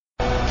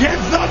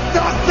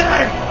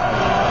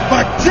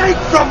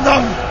from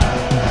them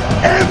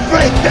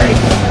everything.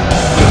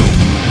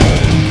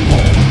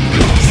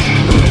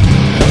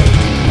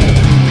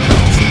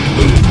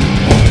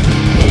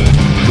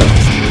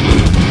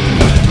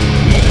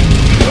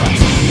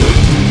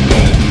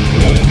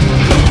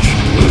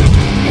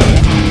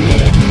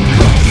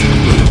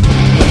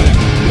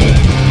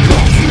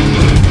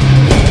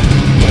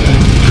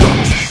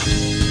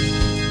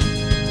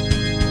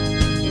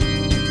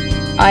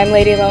 I'm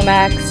Lady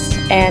Lomax,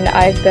 and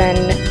I've been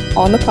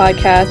on the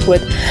podcast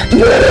with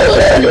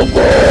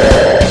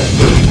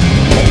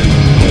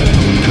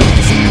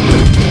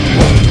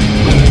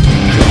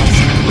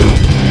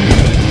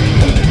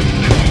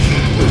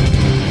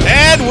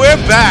And we're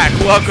back.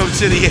 Welcome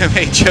to the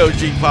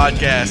MHOG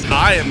podcast.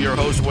 I am your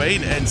host,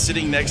 Wade, and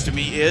sitting next to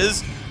me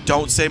is,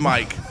 don't say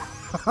Mike.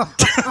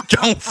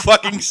 Don't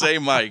fucking say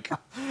Mike.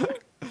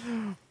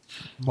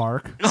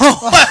 Mark.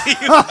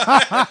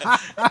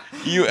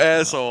 You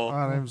asshole.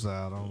 My name's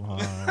Adam.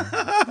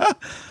 Hi.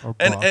 Or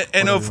And, Buck, and,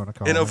 and, whatever you of, wanna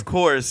call and me. of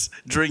course,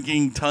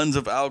 drinking tons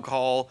of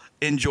alcohol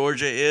in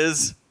Georgia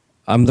is...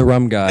 I'm the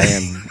rum guy,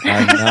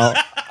 and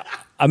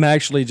I'm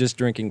actually just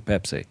drinking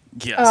Pepsi.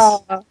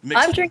 Yes.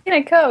 I'm drinking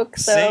a Coke,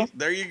 so See,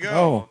 there you go.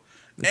 Oh.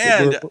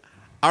 And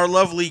our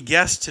lovely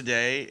guest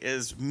today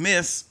is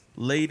Miss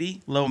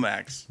Lady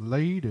Lomax.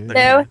 Lady.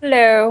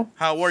 hello.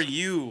 How are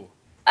you?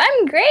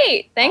 I'm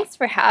great. Thanks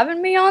for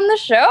having me on the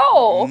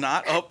show.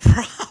 Not a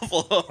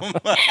problem.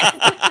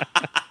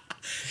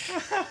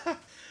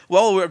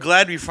 Well, we're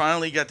glad we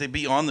finally got to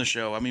be on the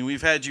show. I mean,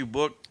 we've had you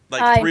booked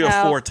like I 3 know.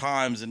 or 4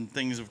 times, and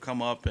things have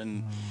come up.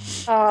 And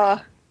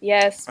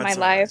Yes, That's my all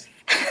life.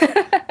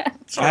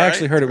 it's all I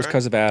actually right, heard it was all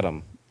because of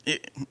Adam.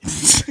 right.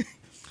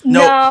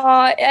 No, No.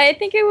 I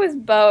think it was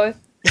both.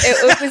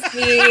 It was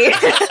me.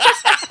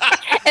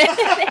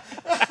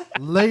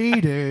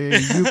 Lady,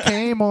 you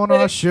came on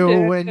our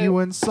show and you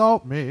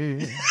insult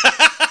me.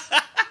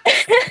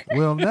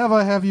 We'll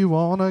never have you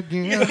on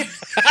again.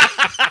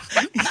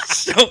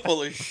 So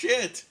full of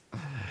shit.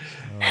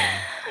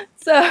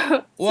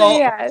 So Well,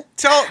 yeah.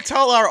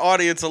 tell our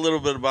audience a little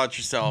bit about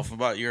yourself,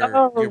 about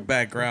your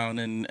background,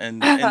 and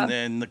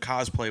then the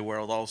cosplay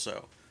world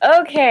also.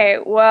 Okay,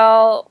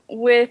 well,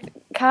 with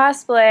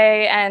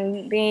cosplay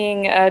and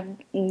being a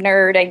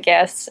nerd, I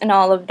guess, and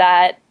all of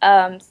that,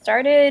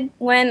 started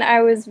when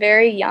I was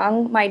very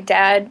young. My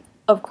dad,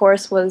 of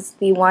course, was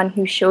the one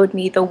who showed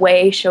me the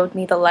way, showed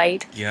me the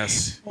light.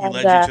 Yes, he And,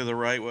 led you to the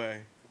right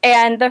way.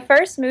 And the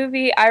first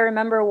movie I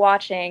remember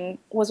watching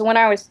was when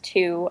I was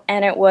 2,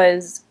 and it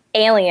was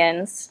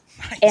Aliens.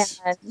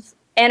 Nice.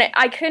 And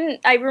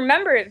I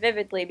remember it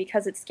vividly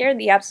because it scared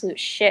the absolute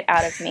shit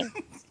out of me.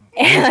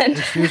 And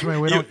Excuse me,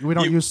 we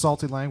don't use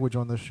salty language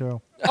on this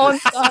show. oh, I'm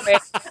sorry.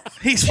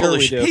 He's Sure full of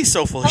we shit. do. He's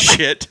so full of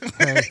shit.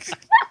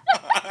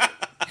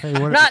 Hey,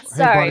 Not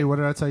sorry. buddy, what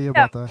did I tell you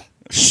about that?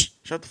 Shh,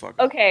 shut the fuck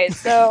up. Okay,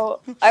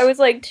 so I was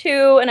like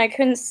 2 and I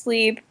couldn't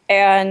sleep,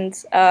 and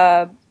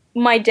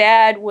my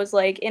dad was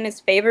like in his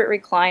favorite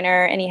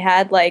recliner, and he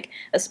had like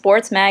a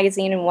sports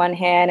magazine in one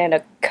hand and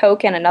a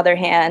Coke in another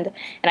hand,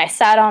 and I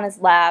sat on his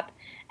lap,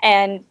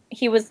 and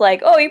he was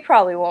like, "Oh, you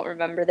probably won't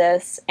remember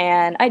this,"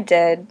 and I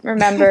did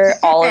remember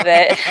all of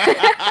it.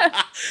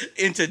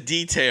 Into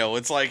detail.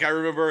 It's like I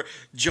remember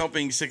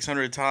jumping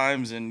 600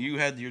 times, and you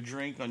had your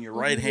drink on your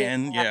right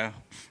hand. Yeah.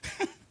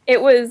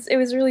 It was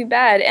really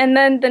bad. And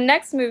then the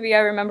next movie I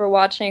remember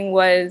watching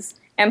was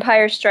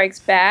Empire Strikes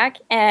Back,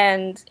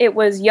 and it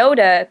was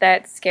Yoda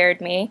that scared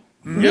me.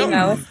 You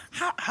know,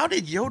 How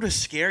did Yoda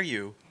scare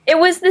you? it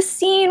was the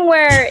scene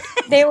where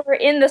they were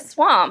in the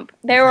swamp.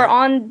 They were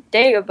on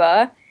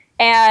Dagobah,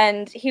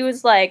 and he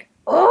was like,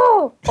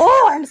 "Oh,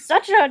 I'm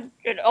such an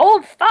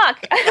old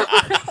fuck."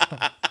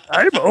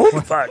 I'm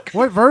old fuck.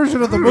 What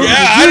version of the movie Yeah,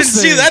 did I you didn't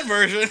see see? that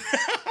version.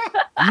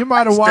 You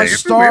might have watched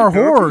Star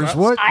Wars.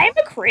 What? I'm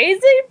a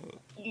crazy,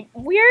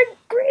 weird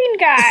green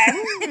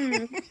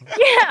guy.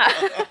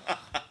 Yeah.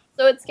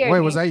 So it scared me. Wait,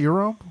 was that your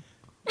room?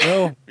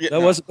 No, Yeah, that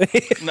no. wasn't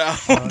me. No,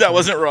 that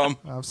wasn't rum.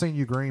 I've seen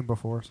you green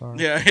before. Sorry.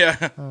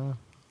 Yeah.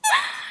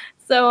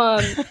 So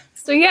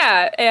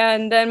yeah,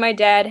 and then my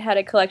dad had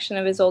a collection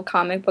of his old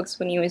comic books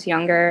when he was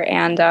younger,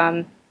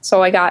 and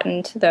so I got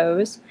into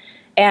those.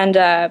 And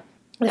the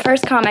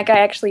first comic I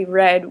actually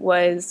read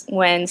was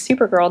when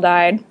Supergirl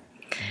died,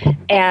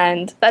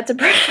 and that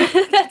depressed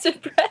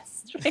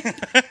me.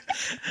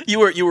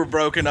 You were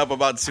broken up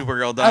about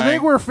Supergirl dying. I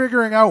think we're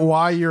figuring out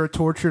why you're a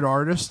tortured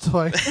artist.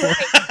 Like,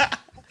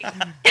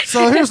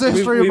 so here's the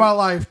history of my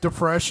life: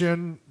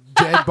 depression,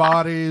 dead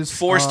bodies,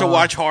 forced to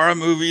watch horror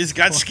movies,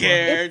 got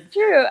scared. It's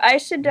true. I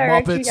should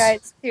direct you Muppets.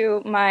 guys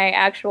to my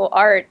actual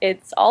art.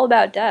 It's all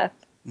about death,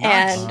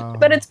 Nice.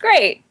 but it's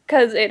great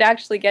because it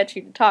actually gets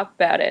you to talk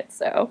about it.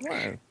 So,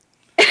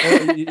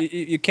 Well,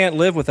 you can't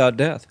live without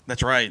death.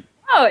 That's right.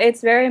 oh, it's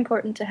very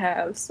important to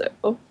have. So,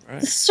 Right.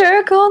 the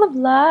circle of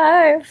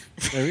life.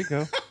 There you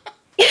go.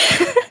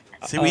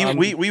 See,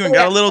 we even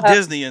got a little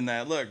Disney in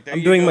that. Look, there I'm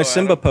you doing go, my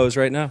Simba Adam. pose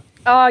right now.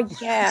 Oh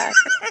yeah.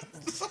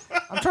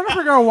 I'm trying to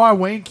figure out why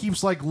Wayne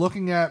keeps like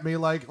looking at me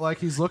like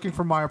he's looking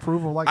for my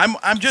approval. Like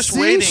I'm just see,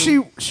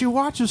 waiting. She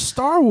watches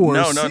Star Wars.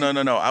 No.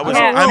 See?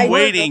 I'm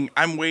waiting.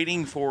 I'm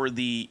waiting for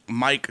the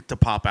mic to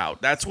pop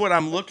out. That's what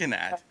I'm looking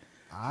at.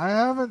 I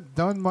haven't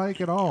done Mike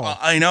at all.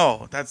 I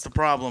know. That's the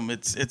problem.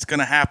 It's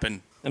gonna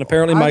happen. And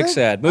apparently Mike's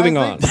sad. Moving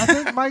on. I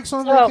think Mike's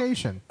on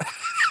vacation.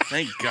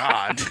 Thank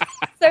God.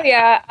 So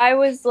yeah, I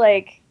was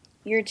like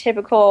your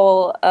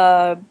typical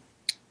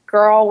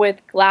girl with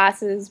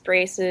glasses,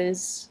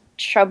 braces,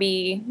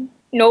 chubby.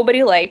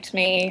 Nobody liked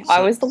me.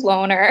 I was the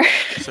loner.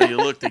 So you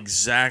looked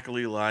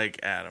exactly like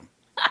Adam.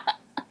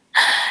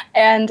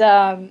 And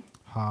Hi.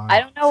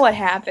 I don't know what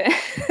happened.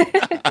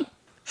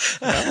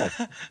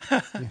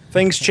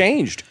 Things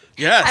changed.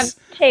 Yes.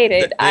 I'm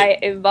hated. I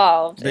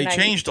evolved. They and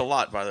changed a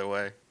lot, by the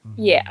way.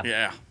 Yeah.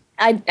 Yeah.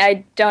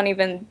 I don't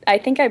even. I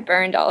think I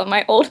burned all of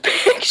my old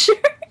pictures.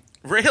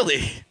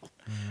 Really?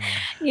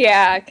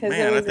 Yeah, because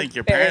Man, I think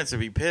your parents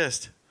would be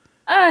pissed.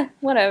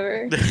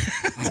 Whatever.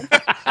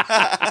 It's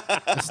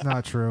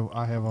not true.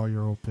 I have all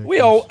your old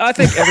pictures. I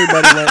think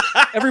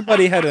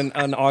everybody had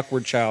an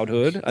awkward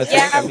childhood. I think.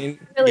 Yeah, I mean,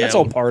 really. that's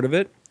all part of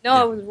it.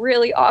 No, it was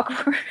really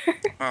awkward.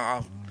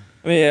 Uh,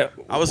 I mean,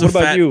 I was what a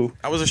about fat. you?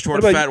 I was a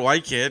short, What about fat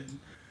white kid.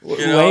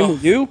 Wayne, were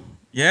you?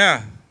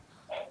 Yeah.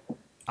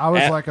 I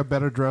was At- like a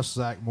better dressed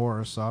Zach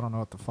Morris, so I don't know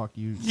what the fuck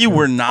You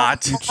were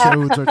not. you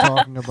chodes are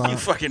talking You about.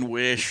 fucking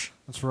wish.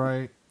 That's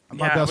right.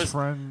 My Yeah, best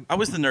friend. I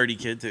was the nerdy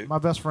kid too. My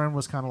best friend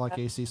was kind of like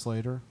AC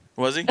Slater,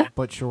 Was he?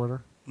 but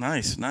shorter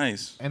Nice,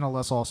 nice. and a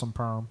less awesome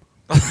perm.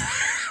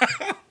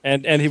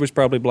 And he was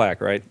probably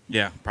black, right?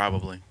 Yeah,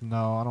 probably.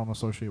 No, I don't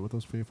associate with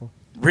those people.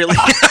 Really?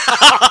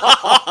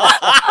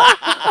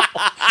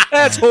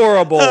 That's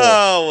horrible.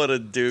 Oh, what a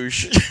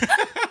douche.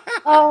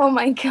 Oh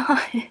my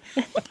god.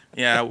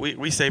 Yeah,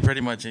 we say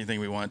pretty much anything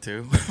we want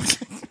to.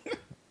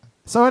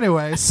 So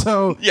anyway,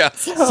 Yeah. Yeah.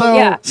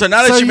 So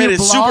now that you made it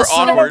super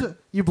blossomed- awkward.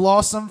 you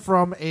blossomed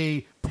from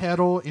a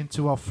petal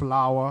into a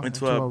flower,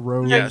 into a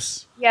rose.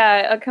 Yes.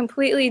 Yeah, a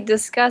completely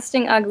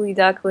disgusting, ugly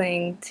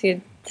duckling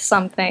to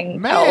something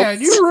Man, else.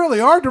 you really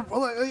are. I'm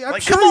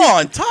Like, sure come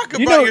on, talk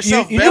about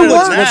yourself you better know than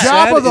what's that.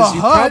 Job sad of the is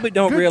you Hutt. probably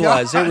don't Good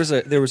realize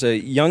God. there was a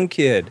young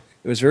kid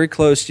who was very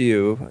close to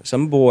you,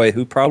 some boy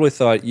who probably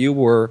thought you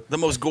were The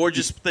most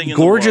gorgeous thing in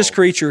gorgeous the world.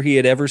 creature he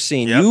had ever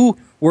seen. Yep. You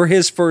were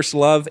his first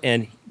love,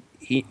 and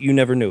you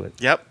never knew it.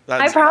 Yep. I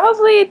That's,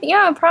 probably,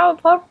 yeah.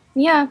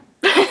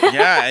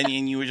 yeah,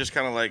 and you were just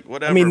kind of like,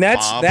 whatever. I mean,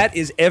 Bob. that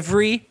is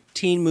every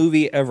teen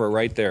movie ever,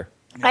 right there.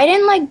 I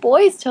didn't like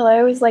boys till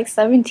I was like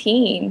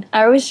 17.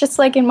 I was just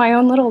like in my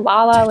own little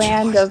la la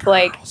land of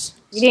like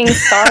reading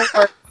Star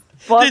Wars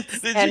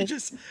books Did you and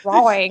just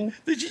drawing.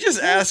 Did you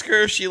just ask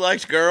her if she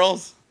likes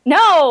girls?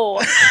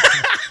 No.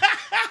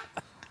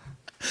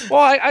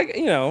 Well, I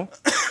you know,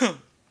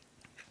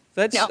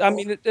 that's. No. I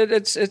mean,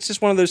 it's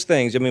just one of those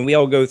things. I mean, we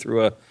all go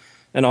through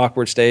an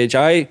awkward stage.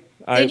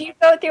 Did you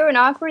go through an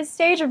awkward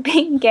stage of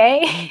being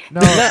gay?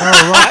 No,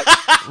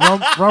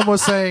 Rum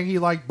was saying he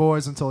liked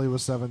boys until he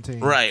was 17.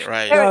 Right.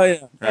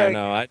 Oh, yeah.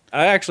 No, I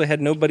actually had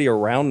nobody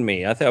around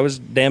me. I was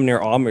damn near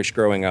Amish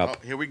growing up.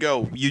 Oh, here we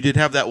go. You did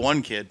have that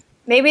one kid.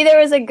 Maybe there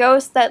was a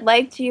ghost that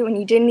liked you and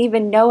you didn't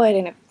even know it.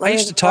 And it I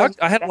used to talk.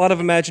 I had a lot of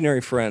imaginary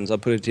friends. I'll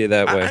put it to you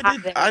that way.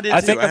 I did I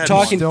too. think I'm had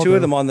talking to one. two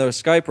of them on the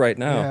Skype right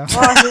now.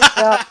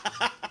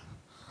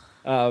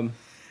 Yeah.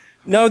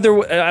 No,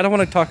 I don't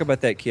want to talk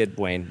about that kid,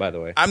 Wayne. By the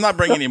way, I'm not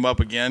bringing him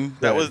up again.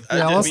 That was.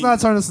 Yeah, let's not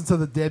turn this into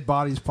the Dead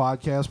Bodies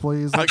podcast,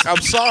 please. I'm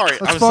sorry.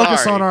 Let's I'm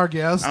focus sorry. on our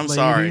guest. I'm lady.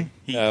 sorry.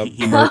 He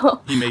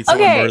made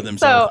someone Okay, murder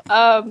themselves.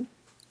 so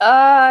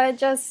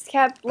just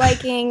kept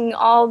liking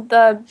all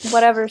the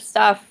whatever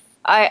stuff.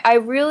 I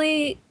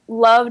really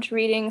loved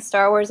reading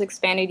Star Wars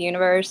Expanded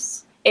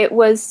Universe. It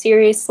was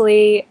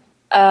seriously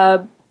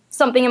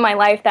something in my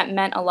life that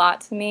meant a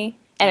lot to me,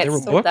 and There it were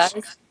still books?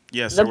 does.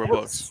 Yes, The there were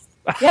books.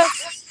 Yeah.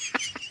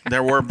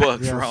 There were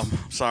books, Yes. Rom.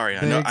 Sorry,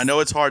 They I know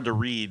it's hard to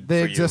read.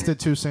 They for you. existed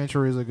 2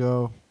 centuries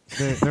ago.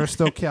 They're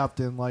still kept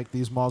in like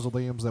these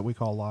mausoleums that we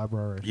call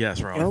libraries.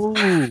 Yes, Rom.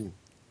 oh,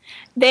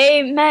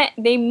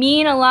 They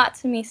mean a lot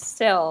to me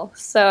still.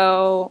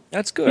 So,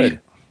 that's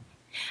good.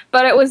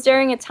 but it was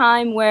during a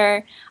time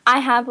where I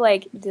have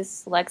like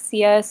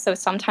dyslexia, so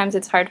sometimes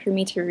it's hard for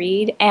me to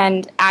read,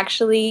 and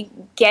actually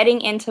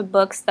getting into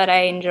books that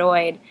I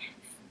enjoyed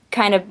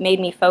kind of made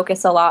me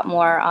focus a lot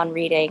more on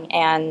reading.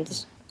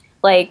 And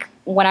like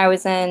when I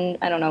was in,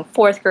 I don't know,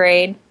 4th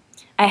grade,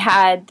 I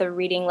had the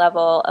reading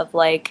level of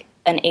like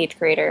an 8th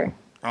grader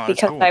Oh, that's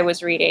because cool. I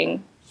was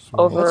reading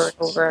over and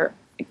over.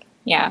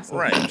 Yeah.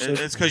 Right.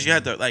 It's because you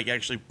had to like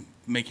actually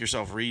make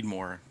yourself read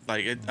more.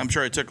 Like I'm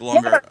sure it took I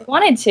longer. never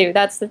wanted to.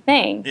 That's the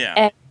thing.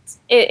 Yeah.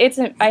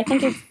 And I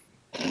think it's.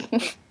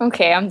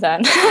 Okay, I'm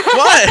done.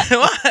 What?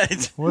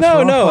 What? What's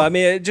No, wrong? I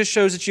mean, it just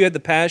shows that you had the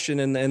passion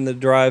and the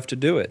drive to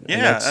do it. And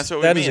Yeah, that's what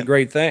we that is a mean.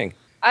 great thing.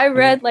 I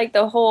read like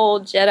the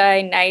whole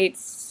Jedi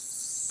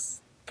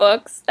Knights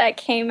books that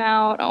came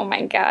out. Oh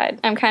my god,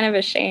 I'm kind of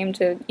ashamed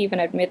to even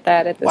admit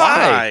that at this point.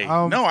 Why?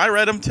 Um, No, I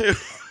read them too.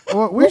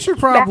 Well, we should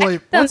probably.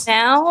 Them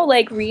now,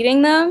 like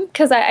reading them,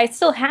 because I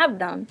still have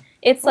them.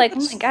 It's like, oh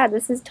my god,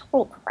 this is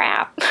total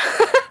crap.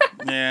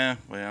 Yeah,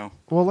 well.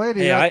 Well,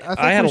 lady, Hey, I think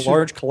I had we a should-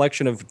 large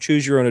collection of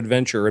Choose Your Own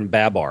Adventure and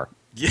Babar.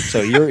 Yeah.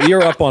 So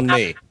you're up on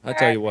me. I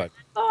tell you what.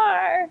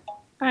 Babar.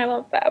 I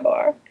love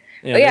Babar.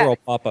 Yeah, But they're all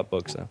pop-up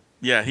books though.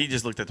 Yeah, he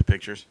just looked at the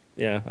pictures.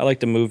 Yeah, I like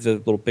to move the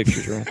little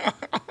pictures around.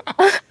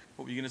 What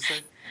were you going to say?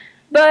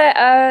 But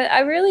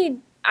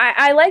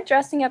I like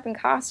dressing up in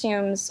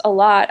costumes a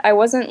lot. I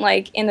wasn't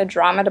like in the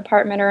drama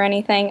department or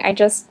anything. I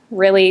just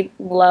really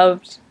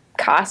loved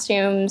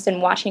costumes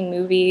and watching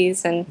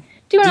movies and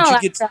doing all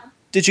that stuff.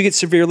 Did you get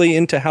severely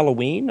into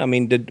Halloween? I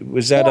mean,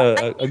 was that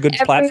a good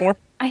platform?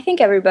 I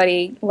think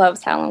everybody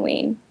loves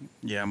Halloween.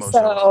 Yeah, most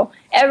of us. So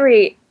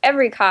every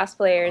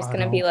cosplayer is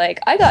going to be like,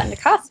 I got into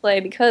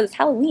cosplay because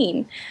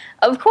Halloween.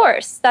 Of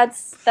course,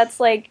 that's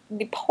like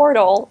the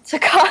portal to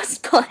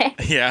cosplay.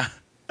 Yeah.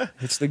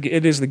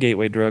 It is the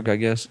gateway drug, I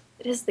guess.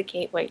 It is the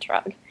gateway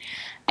drug,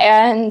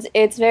 and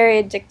it's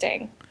very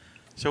addicting.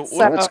 So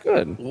That's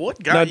good.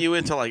 what got you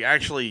into like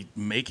actually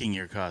making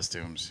your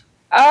costumes?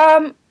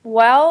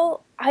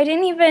 Well, I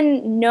didn't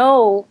even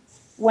know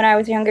when I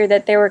was younger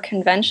that there were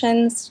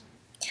conventions.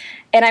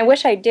 And I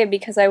wish I did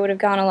because I would have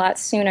gone a lot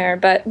sooner.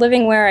 But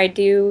living where I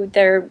do,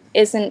 there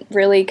isn't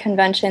really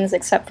conventions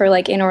except for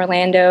like in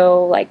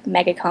Orlando, like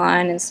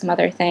MegaCon and some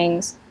other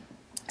things.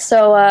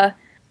 So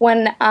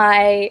when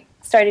I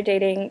started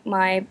dating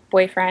my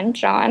boyfriend,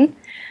 John,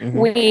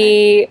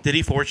 we... Did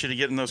he force you to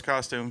get in those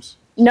costumes?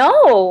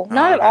 No,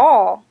 not at okay.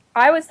 all.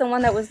 I was the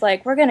one that was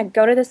like, we're going to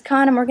go to this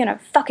con and we're going to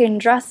fucking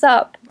dress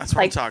up. That's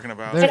what like, I'm talking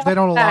about. They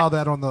don't allow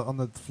that on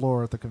the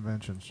floor at the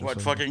conventions. just What,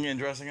 so fucking and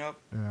dressing up?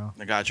 Yeah.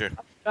 I got you.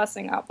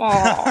 Dressing up.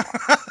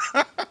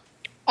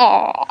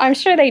 Oh, I'm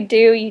sure they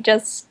do. You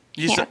just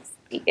can't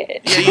see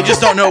it. Yeah, you just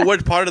don't know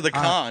what part of the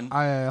con.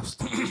 I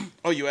asked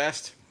Oh, you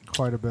asked?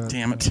 quite a bit.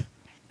 Damn it.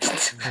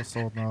 They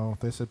told no.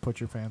 They said put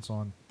your pants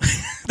on.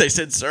 They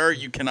said, sir,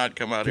 you cannot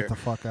come out Get here. the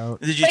fuck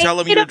out. Did you tell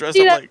them you don't were dressed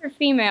do up that like... for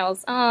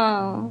females.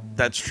 Oh.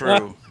 That's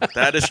true.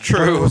 That is It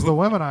true. was the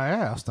women I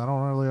asked. I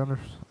don't really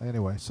understand.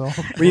 Anyway, so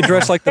Were you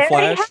dressed like the They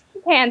already Flash? have the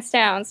pants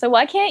down, so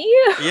why can't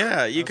you?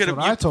 Yeah, you could that's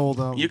what have. I told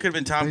them. You could have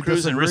been Tom They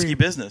Cruise in Risky disagreed.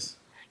 Business.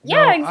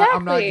 Yeah, No, exactly.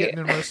 I'm not getting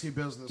in risky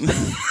business.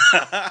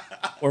 No.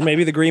 Or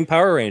maybe the Green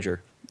Power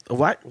Ranger?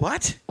 What?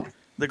 What?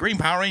 The Green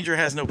Power Ranger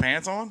has no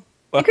pants on?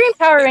 The Green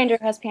Power Ranger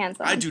has pants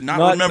on. I do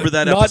not remember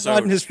that episode.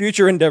 Not in his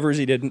future endeavors,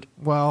 he didn't.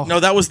 Well, No,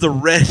 that was the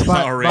Red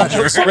Power but-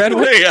 Ranger. the red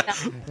one? Yeah.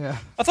 yeah.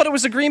 I thought it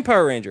was the Green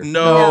Power Ranger.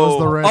 No. That was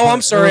the red. Oh, I'm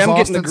It sorry. was I'm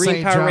getting the Austin Green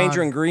St. Power John.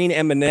 Ranger and Green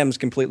M&Ms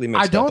completely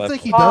mixed I up. don't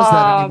think he does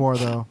that anymore,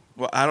 though.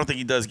 Well, I don't think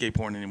he does gay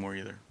porn anymore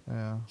either.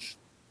 Yeah.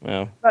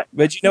 Well, But-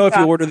 but you know, if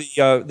you order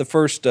the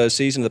first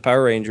season of the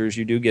Power Rangers,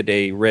 you do get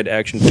a red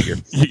action figure.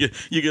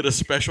 You get a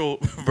special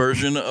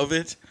version of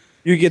it.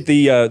 You get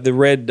the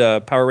red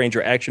Power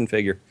Ranger action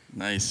figure.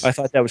 Nice. I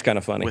thought that was kind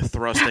of funny. With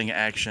thrusting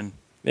action.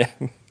 Yeah,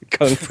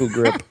 kung fu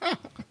grip.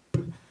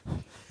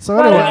 So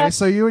anyway,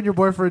 so you and your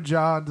boyfriend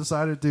John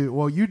decided to.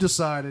 Well, you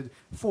decided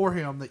for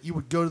him that you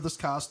would go to this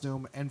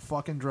costume and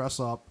fucking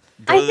dress up.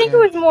 I think it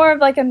was more of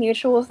like a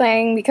mutual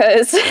thing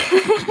because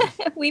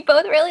we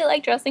both really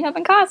like dressing up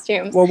in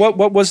costumes. Well,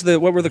 what were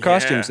the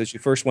costumes that you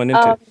first went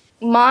into?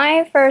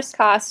 My first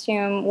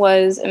costume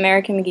was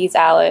American McGee's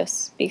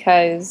Alice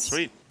because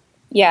Sweet.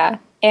 yeah,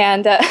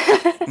 and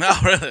No,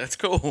 really, that's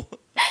cool.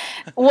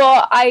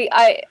 well,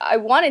 I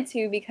wanted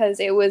to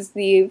because it was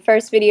the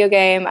first video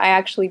game I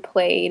actually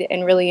played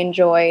and really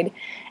enjoyed,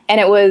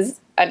 and it was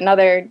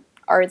another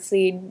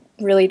artsy,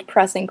 really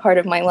depressing part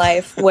of my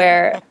life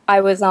where I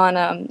was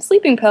on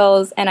sleeping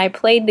pills and I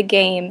played the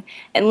game.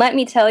 And let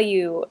me tell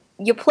you,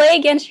 you play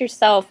against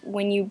yourself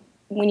when you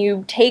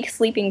take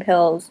sleeping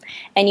pills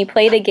and you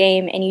play the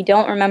game and you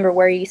don't remember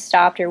where you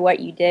stopped or what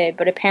you did.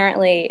 But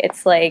apparently,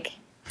 it's like,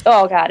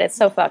 oh god, it's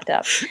so fucked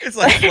up. It's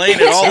like playing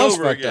it all Sounds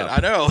over fucked again. up.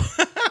 I know.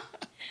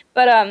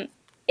 But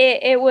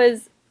it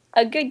was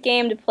a good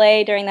game to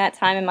play during that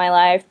time in my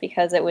life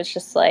because it was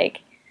just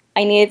like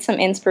I needed some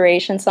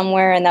inspiration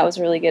somewhere, and that was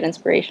really good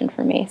inspiration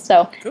for me.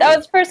 So that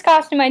was the first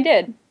costume I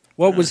did.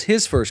 What was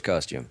his first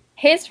costume?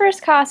 His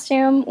first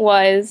costume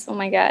was, oh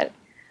my god,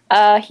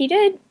 he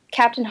did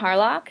Captain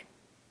Harlock.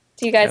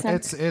 Do you guys know?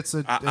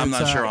 I'm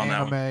not sure on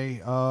that anime.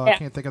 one. I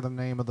can't think of the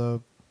name of the.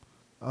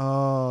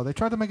 They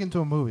tried to make it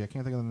into a movie. I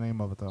can't think of the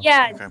name of it though.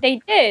 Yeah, Okay.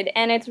 they did,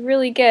 and it's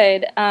really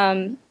good.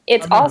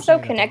 It's I've never also seen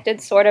it, though.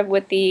 connected sort of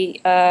with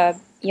the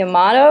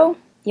Yamato.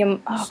 Oh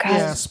god,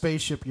 Yeah,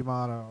 spaceship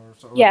Yamato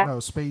or Yeah. no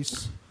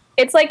space.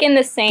 it's like in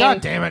the same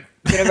God damn it!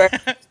 universe.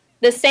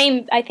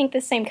 I think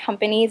the same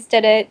companies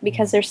did it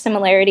because there's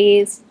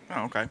similarities.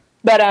 Oh, okay.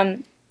 But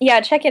yeah,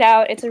 check it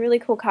out. It's a really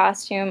cool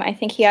costume. I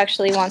think he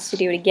actually wants to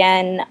do it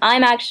again.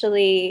 I'm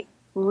actually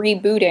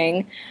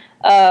rebooting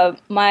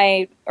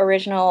my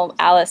original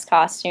Alice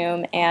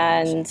costume,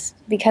 and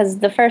because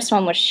the first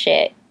one was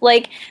shit.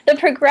 Like the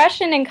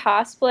progression in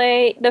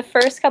cosplay, the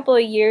first couple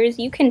of years,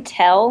 you can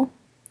tell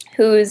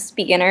who's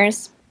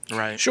beginners.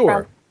 Right.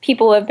 Sure.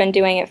 People have been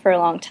doing it for a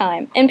long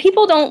time, and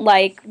people don't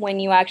like when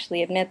you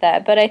actually admit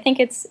that. But I think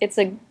it's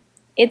a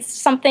it's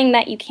something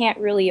that you can't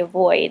really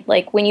avoid.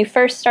 Like when you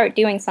first start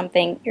doing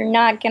something, you're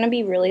not going to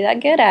be really that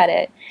good at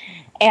it.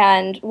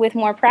 And with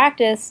more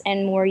practice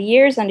and more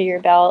years under your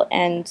belt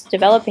and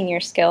developing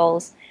your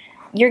skills,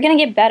 you're going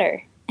to get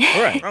better.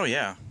 Right. Oh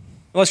yeah.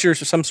 Unless you're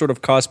some sort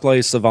of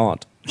cosplay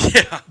savant.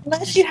 Yeah.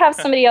 Unless you have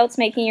somebody else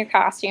making your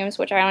costumes,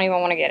 which I don't even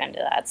want to get into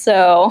that.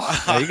 So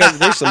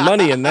There's some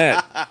money in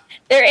that.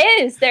 there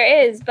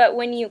is. But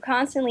when you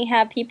constantly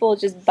have people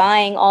just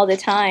buying all the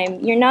time,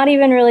 you're not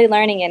even really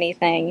learning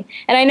anything.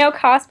 And I know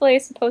cosplay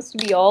is supposed to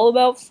be all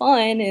about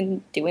fun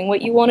and doing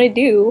what you want to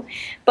do.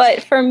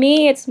 But for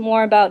me, it's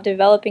more about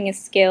developing a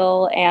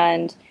skill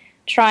and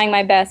trying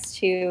my best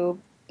to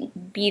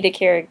be the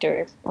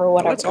character or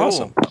whatever. That's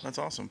awesome. That's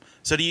awesome.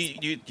 So do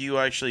you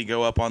actually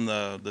go up on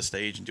the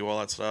stage and do all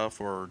that stuff,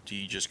 or do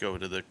you just go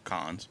to the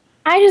cons?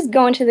 I just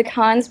go into the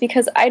cons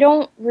because I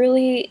don't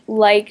really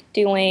like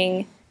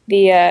doing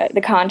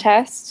the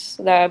contests,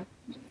 the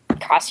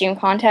costume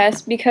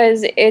contest,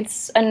 because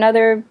it's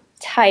another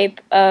type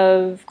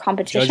of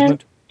competition.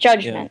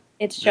 Judgment.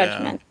 Yeah. It's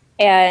judgment.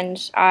 Yeah.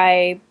 And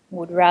I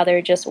would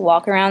rather just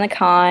walk around the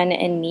con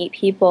and meet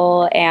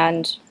people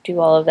and do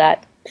all of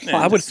that.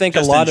 Yeah, I would think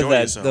a lot of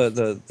that, yourself.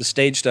 the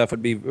stage stuff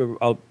would be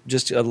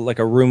just like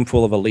a room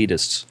full of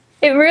elitists.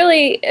 It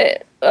really,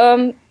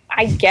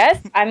 I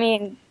guess, I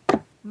mean,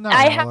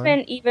 I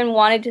haven't even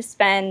wanted to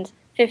spend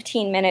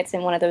 15 minutes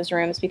in one of those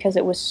rooms because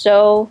it was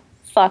so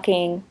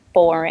fucking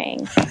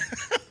boring.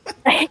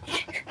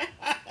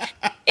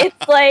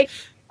 It's like,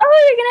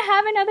 oh, you're going to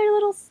have another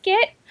little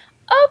skit?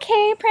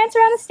 Okay, prance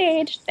around the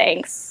stage.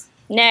 Thanks.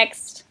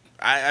 Next.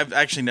 I've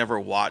actually never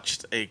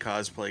watched a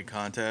cosplay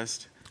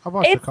contest. I've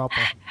watched a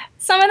couple.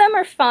 Some of them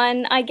are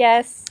fun, I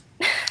guess.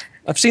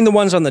 I've seen the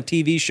ones on the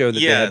TV show that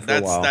they had for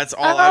a while. That's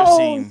all I've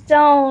seen.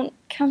 Don't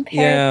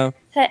compare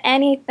to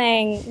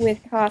anything with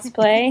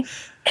cosplay.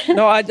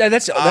 No,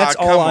 that's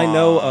all I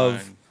know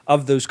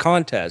of those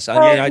contests.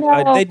 I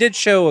mean, they did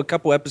show a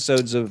couple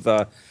episodes of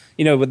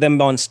with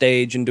them on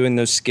stage and doing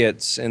those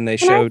skits, and they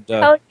showed. Can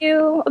I tell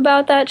you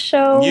about that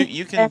show?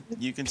 You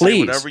can say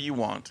whatever you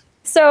want.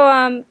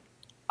 So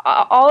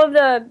all of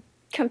the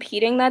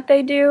competing that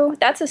they do,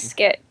 that's a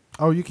skit.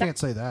 Oh, you can't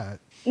say that.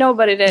 No,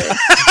 but it is.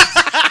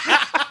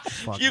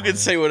 You can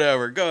say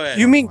whatever. Go ahead.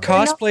 You mean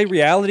cosplay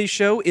reality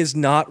show is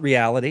not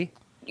reality?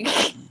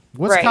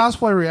 What's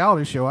cosplay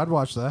reality show? I'd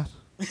watch that.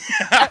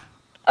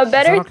 A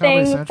better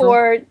thing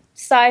for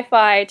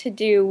sci-fi to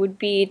do would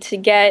be to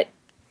get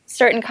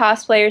certain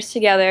cosplayers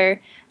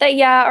together that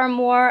are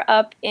more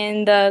up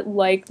in the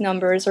like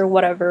numbers or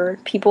whatever.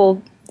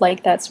 People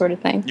like that sort of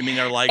thing. You mean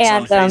their likes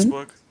on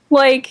Facebook?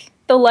 Like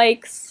the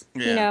likes,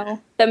 that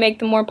make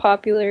them more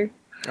popular.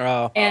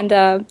 Oh.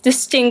 And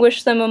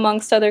distinguish them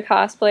amongst other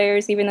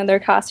cosplayers, even though their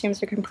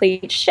costumes are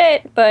complete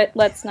shit, but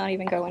let's not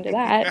even go into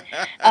that.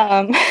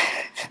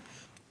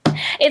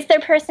 It's their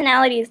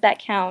personalities that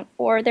count,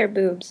 or their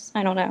boobs.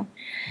 I don't know.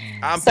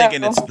 I'm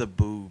thinking it's the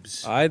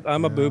boobs.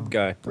 I'm a boob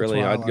guy,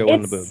 really. I'd go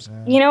on the boobs.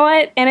 You know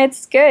what? And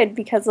it's good,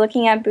 because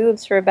looking at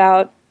boobs for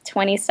about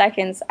 20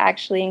 seconds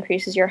actually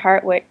increases your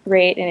heart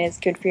rate and is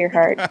good for your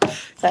heart.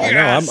 So. I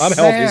know, I'm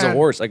healthy as a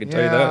horse, I can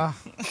tell you that.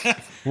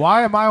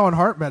 Why am I on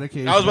heart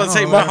medication? I was about to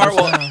say, my heart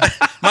will...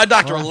 My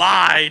doctor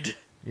lied.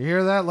 You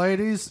hear that,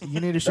 ladies? You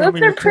need to show me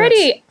your your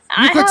pretty. tits.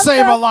 You could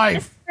save a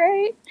life.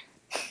 Right.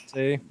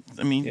 See?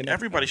 I mean,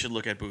 everybody should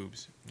look at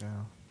boobs. Yeah.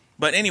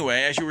 But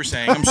anyway, as you were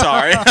saying, I'm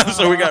sorry.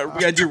 So we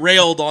got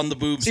derailed on the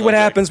boobs. See what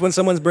happens when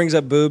someone brings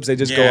up boobs? They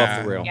just go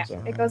off the rail. Yeah,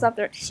 so. It goes off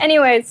there.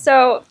 Anyway,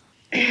 so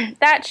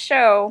that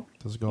show,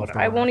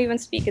 I won't even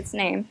speak its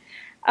name.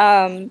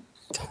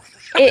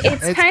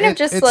 It's kind of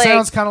just like... It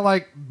sounds kind of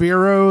like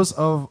Bureaus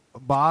of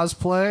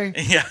Bosplay.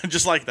 Yeah,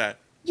 just like that.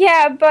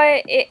 Yeah,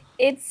 but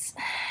it's...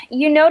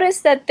 You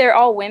notice that they're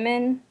all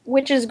women,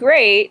 which is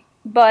great,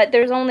 but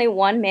there's only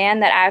one man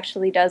that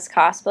actually does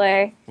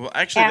cosplay. Well,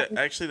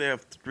 actually, they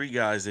have 3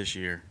 guys this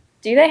year.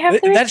 Do they have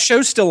 3? That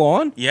show's still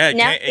on? Yeah,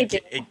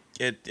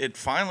 it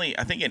finally...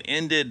 I think it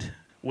ended...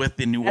 with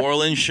the New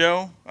Orleans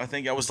show. I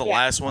think that was the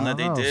last one that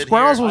they did.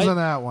 Squirrels was in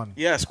that one.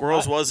 Yeah,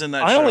 Squirrels was in that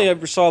show. I only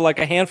ever saw like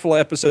a handful of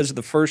episodes of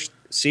the first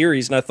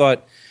series, and I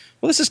thought,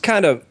 well, this is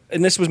kind of,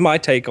 and this was my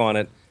take on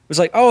it. It was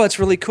like, oh, that's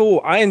really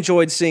cool. I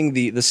enjoyed seeing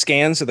the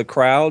scans of the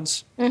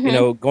crowds,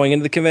 going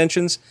into the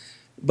conventions.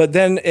 But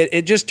then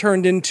it just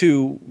turned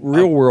into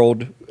real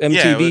world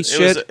MTV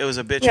shit. It was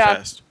a bitch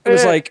fest. It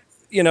was like,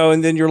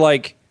 and then you're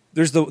like,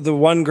 there's the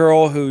one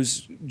girl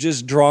who's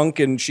just drunk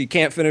and she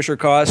can't finish her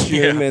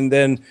costume, and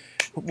then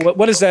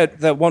what is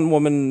that one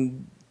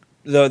woman,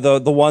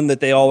 the one that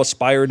they all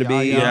aspire to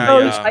be?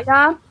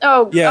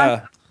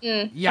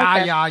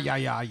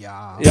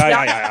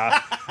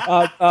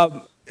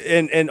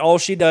 And all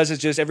she does is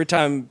just every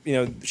time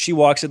she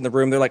walks in the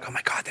room, they're like, oh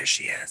my god, there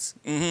she is.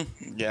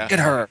 Mm-hmm. Yeah, look at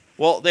her.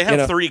 Well, they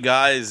have 3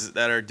 guys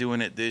that are doing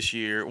it this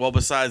year. Well,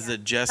 besides the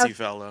Jesse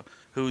fellow,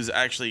 who's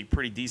actually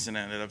pretty decent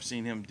at it. I've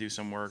seen him do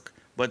some work.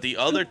 But the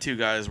other 2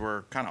 guys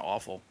were kind of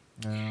awful.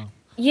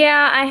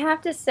 Yeah, I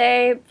have to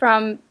say,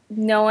 from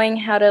knowing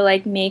how to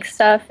like make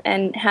stuff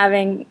and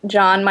having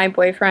John, my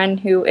boyfriend,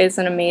 who is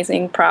an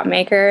amazing prop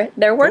maker.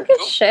 Their work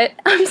is shit.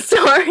 I'm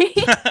sorry.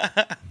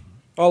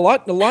 A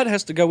lot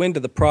has to go into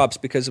the props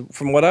because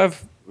from what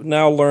I've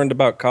now learned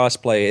about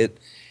cosplay,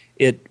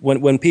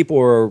 when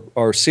people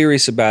are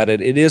serious about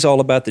it, it is all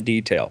about the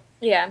detail.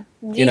 Yeah.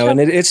 And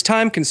it's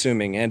time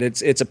consuming and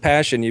it's a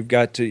passion. You've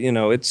got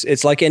to,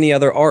 it's like any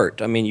other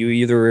art. I mean, you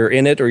either are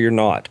in it or you're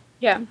not.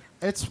 Yeah.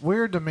 It's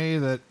weird to me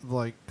that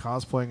like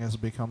cosplaying has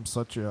become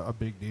such a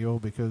big deal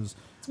because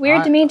it's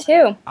weird to me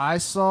too. I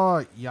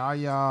saw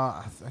Yaya.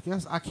 I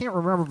guess I can't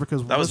remember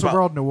because that was Wizard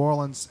World New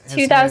Orleans.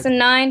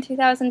 2009,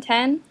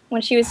 2010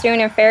 when she was doing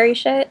her fairy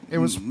shit. It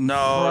was it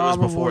was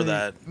before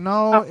that.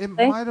 No, it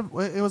might have.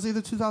 It was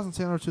either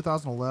 2010 or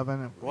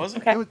 2011. Was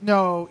it? Okay.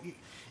 No.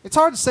 It's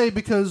hard to say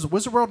because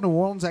Wizard World New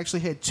Orleans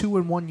actually had 2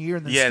 in 1 year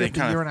and then skipped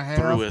a year and a half.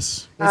 Threw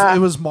us. It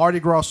was Mardi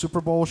Gras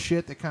Super Bowl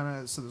shit that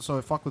kind of so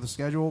it fucked with the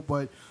schedule.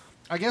 But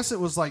I guess it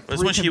was like. It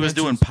was when she was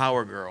doing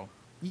Power Girl.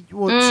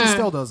 Well, she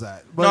still does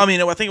that. But no, I mean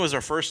I think it was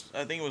her first.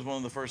 I think it was one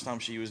of the first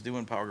times she was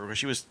doing Power Girl because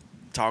she was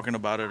talking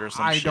about it or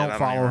something. I don't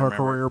follow her remember.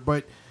 career,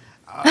 but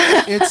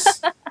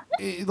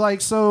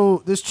like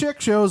so. This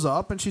chick shows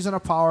up and she's in a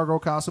Power Girl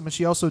costume, and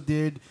she also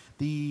did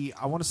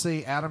I want to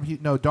say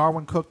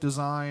Darwin Cook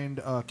designed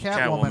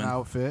Catwoman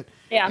outfit.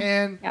 Yeah.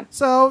 And yeah.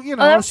 so,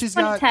 she's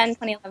 2010,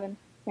 2011.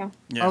 Yeah.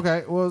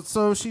 Okay. Well,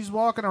 so she's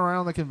walking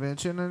around the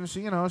convention and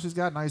she's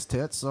got nice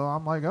tits. So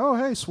I'm like, oh,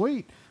 hey,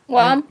 sweet.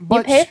 Well,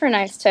 you pay for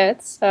nice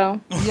tits,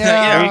 so.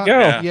 Yeah. There you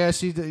go. Yeah,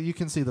 you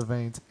can see the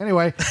veins.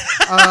 Anyway,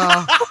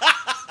 I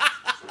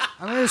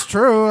mean, it's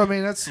true. I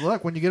mean,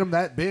 look, when you get them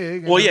that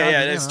big. Well,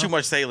 it's too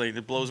much saline.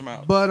 It blows them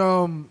out.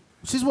 But,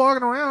 she's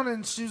walking around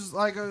and she's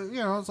like,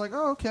 it's like,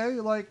 oh, okay,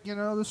 like,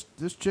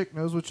 this chick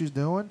knows what she's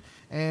doing,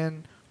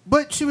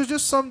 but she was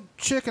just some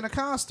chick in a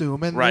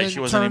costume, and right, then she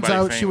wasn't turns anybody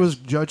out famous. she was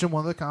judging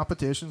one of the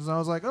competitions, and I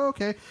was like, oh,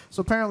 okay, so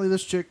apparently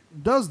this chick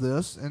does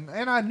this, and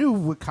I knew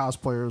what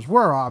cosplayers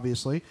were,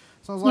 obviously,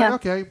 so I was like,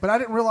 okay, but I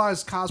didn't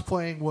realize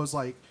cosplaying was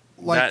like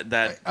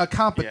that a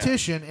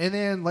competition, and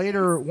then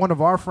later one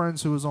of our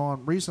friends who was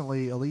on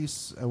recently,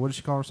 Elise, what did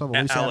she call herself?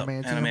 Elise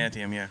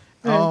Adamantium, yeah.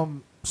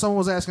 Someone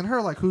was asking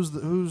her like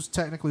who's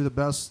technically the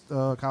best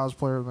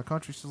cosplayer in the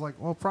country. She's like,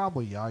 well,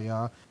 probably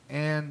Yaya.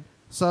 And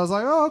so I was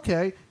like, oh,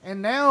 okay.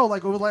 And now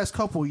like over the last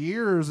couple of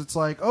years, it's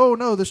like, oh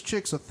no, this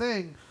chick's a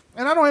thing.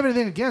 And I don't have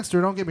anything against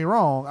her. Don't get me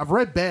wrong. I've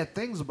read bad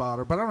things about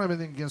her, but I don't have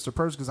anything against her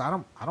person because I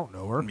don't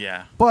know her.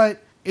 Yeah.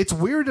 But it's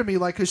weird to me,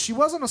 like, because she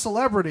wasn't a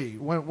celebrity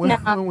when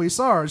we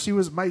saw her. She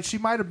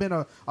might have been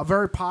a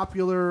very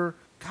popular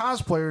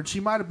cosplayer, and she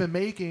might have been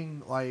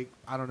making like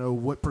I don't know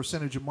what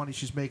percentage of money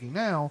she's making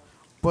now.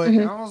 But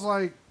I was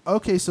like,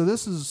 okay, so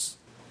this is,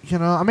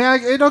 I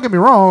mean, don't get me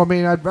wrong. I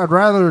mean, I'd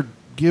rather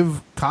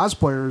give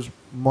cosplayers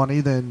money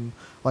than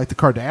like the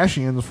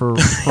Kardashians for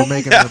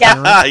making an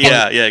appearance.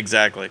 Yeah,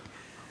 exactly.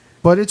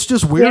 But it's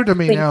just weird to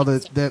me now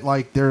that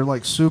like they're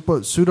like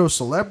pseudo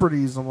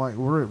celebrities. I'm like,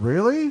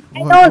 really?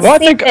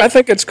 I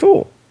think it's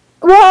cool.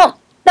 Well,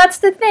 that's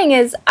the thing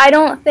is, I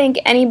don't think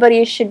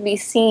anybody should be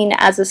seen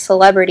as a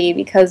celebrity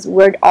because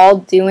we're all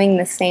doing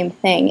the same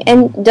thing.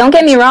 And don't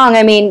get me wrong,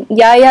 I mean,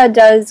 Yaya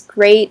does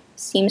great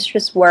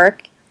seamstress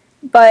work,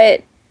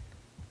 but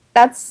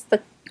that's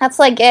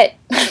like it.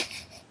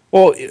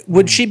 Well,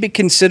 would she be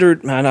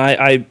considered, man,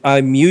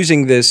 I'm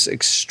using this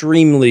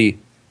extremely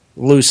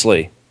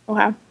loosely.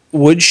 Okay.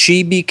 Would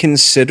she be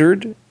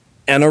considered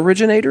an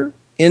originator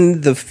in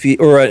the field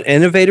or an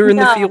innovator in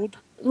the field?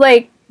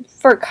 Like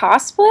for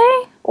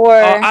cosplay? Or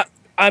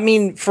I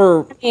mean,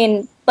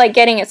 like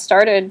getting it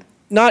started.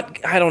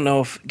 I don't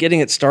know if getting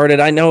it started.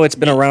 I know it's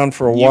been around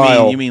for a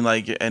while. You mean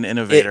like an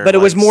innovator? But it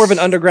was more of an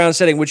underground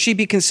setting. Would she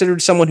be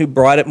considered someone who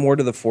brought it more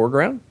to the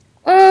foreground?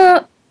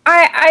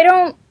 I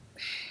don't.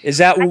 Is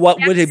that what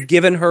would have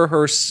given her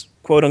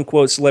quote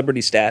unquote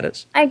celebrity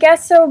status? I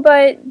guess so,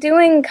 but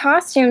doing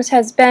costumes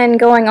has been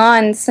going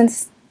on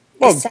since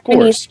the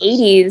 70s,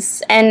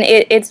 80s, and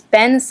it's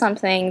been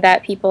something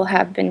that people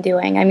have been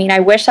doing. I mean, I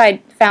wish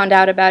I'd found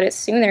out about it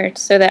sooner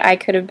so that I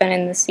could have been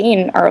in the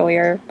scene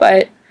earlier,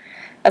 but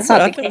that's not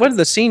the case.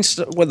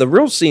 The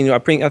real scene, I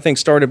think,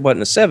 started, in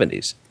the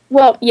 70s?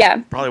 Well,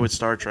 yeah. Probably with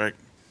Star Trek.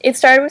 It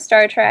started with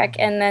Star Trek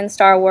and then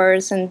Star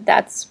Wars, and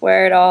that's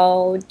where it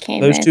all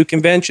came in. Those two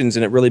conventions,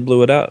 and it really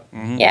blew it up.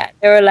 Mm-hmm. Yeah,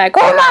 they were like,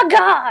 oh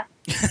my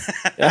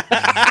God!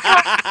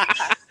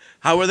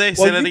 How were they?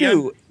 Say that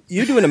again?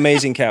 You do an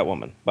amazing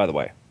Catwoman, by the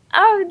way.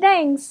 Oh,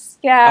 thanks.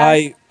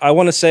 Yeah. I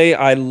want to say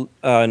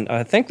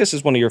I think this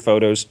is one of your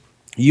photos.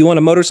 You on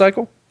a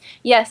motorcycle?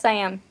 Yes, I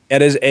am.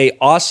 That is a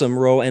awesome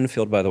Royal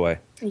Enfield, by the way.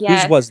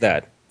 Yes. Whose was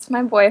that? It's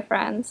my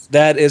boyfriend's.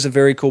 That is a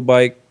very cool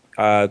bike.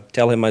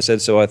 Tell him I said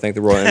so. I think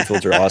the Royal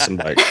Enfields are awesome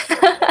bikes.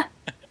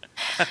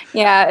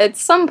 Yeah, at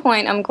some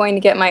point I'm going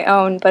to get my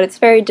own, but it's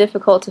very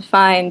difficult to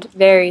find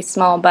very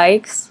small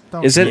bikes.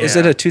 Is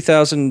it a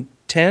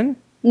 2010?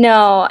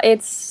 No,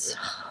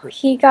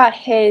 he got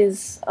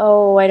his.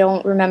 Oh, I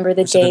don't remember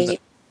the date,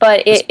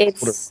 but it's in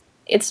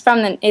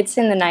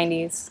the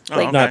 90s. Oh,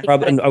 okay.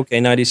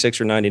 Probably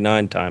 96 or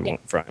 99 time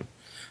frame.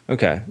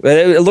 Okay, but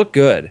it looked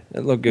good.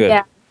 It looked good.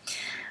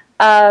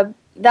 Yeah.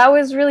 That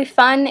was really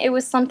fun. It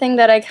was something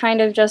that I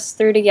kind of just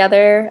threw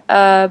together.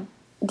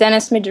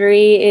 Dennis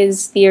Madry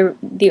is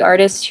the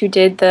artist who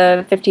did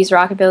the 50s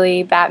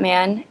rockabilly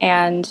Batman,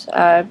 and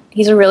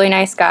he's a really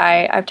nice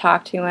guy. I've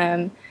talked to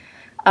him.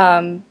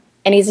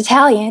 And he's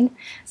Italian,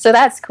 so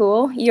that's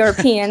cool.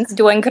 Europeans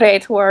doing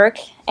great work.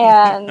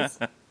 And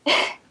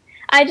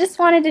I just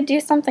wanted to do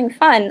something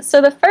fun.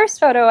 So the first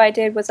photo I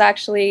did was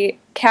actually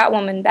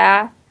Catwoman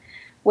bath,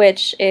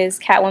 which is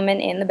Catwoman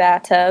in the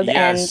bathtub.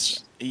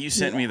 Yes, you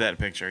sent me that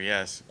picture.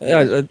 Yes.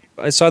 Yeah,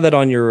 I saw that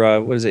on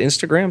your what is it,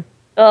 Instagram?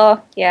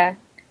 Oh, yeah.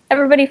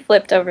 Everybody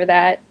flipped over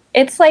that.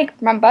 It's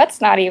like, my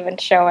butt's not even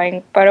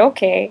showing, but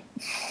okay.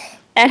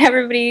 And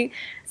everybody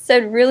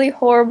said really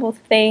horrible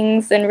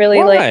things and really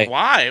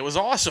Why? It was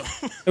awesome.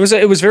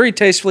 It was very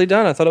tastefully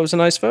done. I thought it was a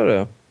nice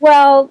photo.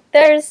 Well,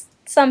 there's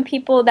some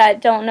people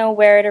that don't know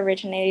where it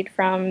originated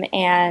from,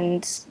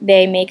 and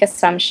they make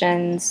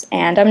assumptions,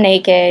 and I'm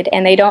naked,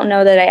 and they don't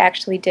know that I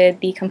actually did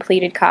the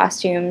completed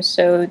costumes,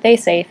 so they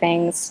say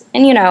things,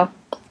 and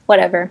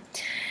whatever.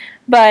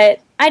 But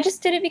I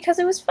just did it because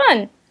it was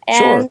fun,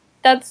 and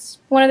that's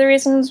one of the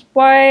reasons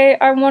why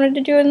I wanted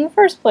to do it in the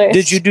first place.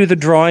 Did you do the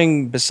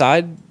drawing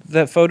beside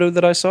that photo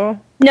that I saw?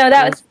 No,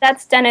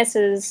 that's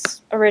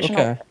Dennis's original.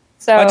 Okay.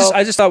 So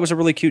I just thought it was a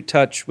really cute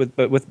touch with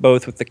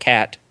the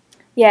cat.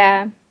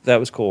 Yeah. That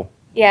was cool.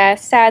 Yeah,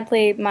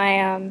 sadly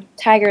my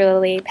tiger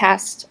lily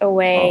passed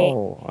away.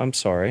 Oh, I'm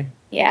sorry.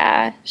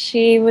 Yeah,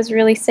 she was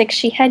really sick.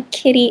 She had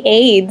kitty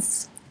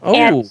AIDS. Oh.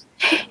 And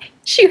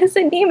she was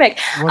anemic.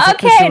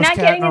 Okay, not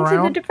getting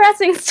into the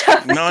depressing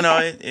stuff. No,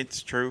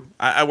 it's true.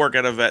 I work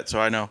at a vet,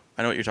 so I know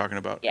what you're talking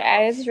about.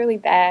 Yeah, it's really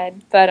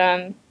bad,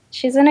 but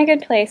she's in a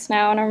good place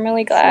now, and I'm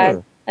really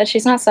glad that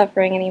she's not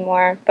suffering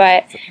anymore.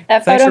 But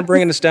that Thanks photo, for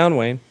bringing us down,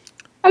 Wayne.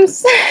 I'm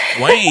sorry.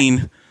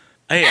 Wayne,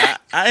 hey,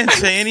 I didn't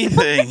say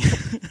anything.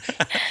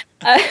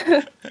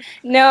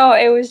 No,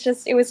 it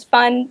was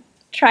fun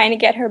trying to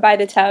get her by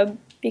the tub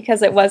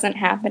because it wasn't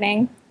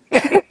happening.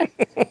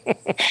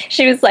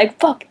 She was like,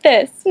 "Fuck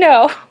this,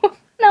 no," and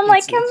I'm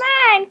like, "Come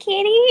on,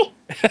 kitty."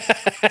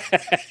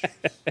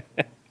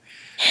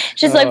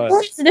 She's like,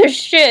 "What's this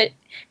shit?"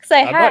 Because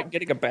I'm not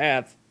getting a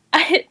bath.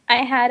 I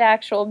had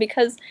actual,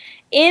 because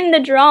in the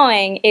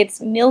drawing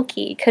it's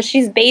milky because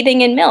she's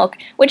bathing in milk,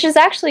 which is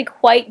actually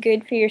quite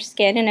good for your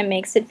skin, and it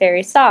makes it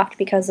very soft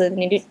because of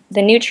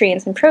the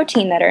nutrients and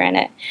protein that are in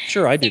it.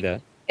 Sure, I do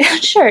that.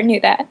 Sure, knew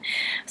that.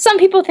 Some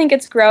people think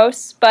it's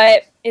gross,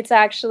 but it's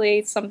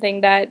actually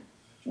something that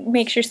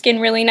makes your skin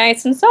really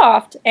nice and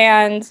soft,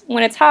 and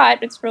when it's hot,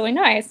 it's really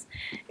nice.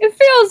 It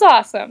feels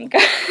awesome.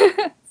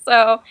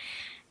 So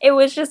it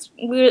was just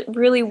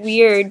really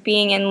weird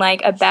being in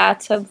like a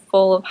bathtub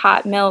full of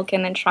hot milk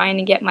and then trying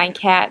to get my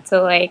cat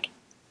to like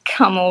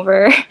come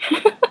over.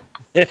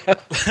 Yeah.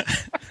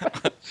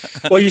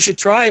 Well, you should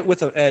try it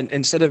with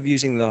instead of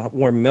using the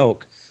warm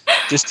milk,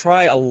 just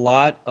try a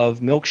lot of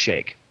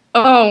milkshake.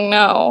 Oh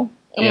no.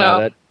 Yeah,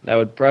 No. that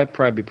would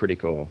probably be pretty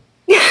cool.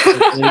 You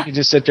can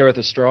just sit there with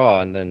a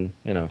straw and then,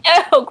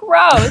 Oh,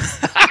 gross.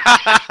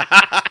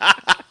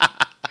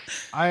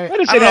 I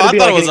didn't say it had to be I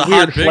thought it like was a a weird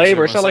hot picture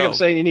flavor. It's not like I'm myself.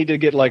 saying you need to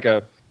get like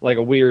a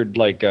weird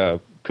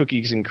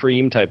cookies and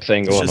cream type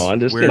thing It's going just on.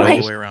 Just weird all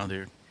just- the way around,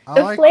 dude.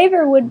 The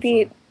flavor would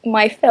be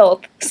my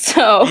filth.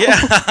 So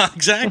Yeah,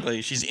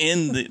 exactly. She's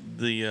in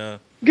the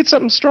get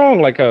something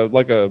strong like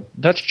a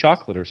Dutch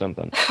chocolate or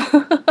something.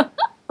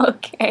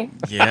 okay.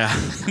 yeah.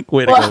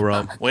 Way to go,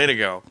 Rob. Way to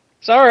go.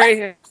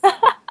 Sorry.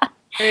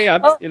 Hey,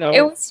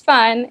 It was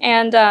fun,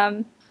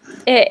 and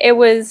it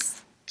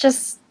was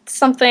just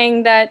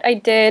something that I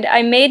did.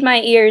 I made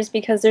my ears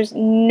because there's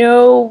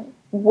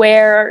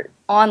nowhere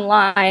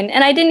online,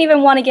 and I didn't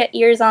even want to get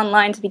ears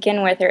online to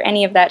begin with, or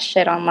any of that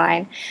shit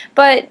online.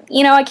 But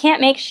I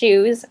can't make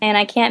shoes, and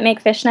I can't make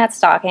fishnet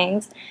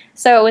stockings,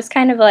 so it was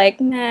kind of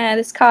like, nah,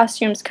 this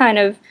costume's kind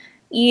of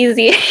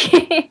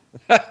easy.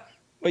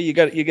 Well, you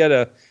got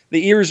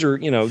the ears are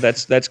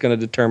that's going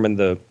to determine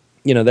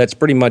that's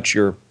pretty much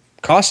your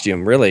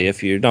costume, really.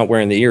 If you're not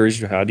wearing the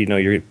ears, how do you know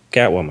you're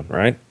Catwoman,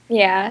 right?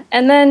 Yeah,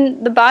 and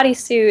then the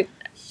bodysuit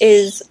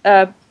is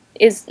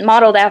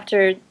modeled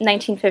after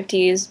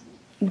 1950s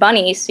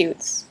bunny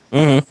suits,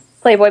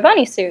 Playboy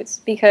bunny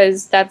suits,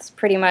 because that's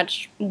pretty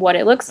much what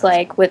it looks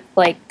like. With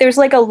there's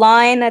like a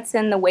line that's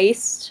in the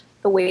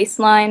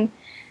waistline,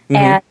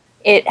 and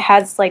it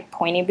has like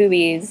pointy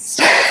boobies.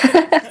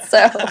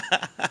 So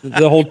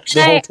the whole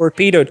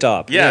torpedo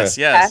top. Yes,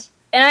 yeah. yes.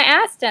 And I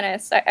asked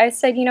Dennis, I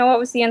said, what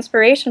was the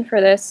inspiration for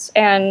this?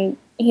 And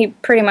he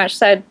pretty much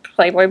said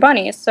Playboy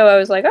bunnies. So I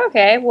was like,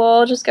 okay, well,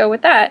 I'll just go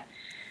with that.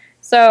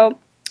 So,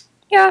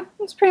 yeah,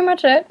 that's pretty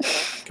much it.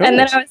 Cool. And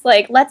then I was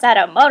like, let's add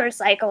a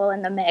motorcycle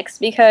in the mix,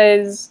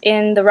 because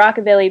in the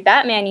Rockabilly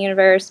Batman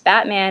universe,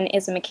 Batman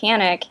is a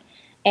mechanic,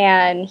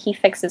 and he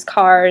fixes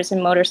cars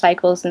and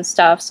motorcycles and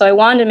stuff. So I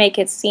wanted to make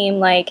it seem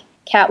like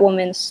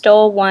Catwoman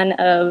stole one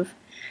of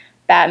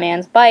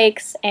Batman's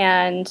bikes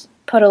and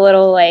put a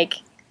little,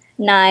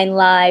 Nine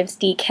Lives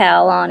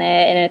decal on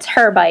it, and it's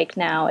her bike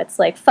now. It's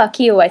like, fuck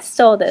you, I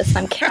stole this.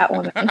 I'm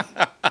Catwoman.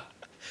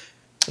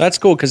 That's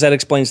cool because that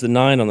explains the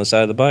 9 on the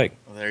side of the bike.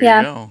 Well, there Yeah.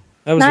 you go.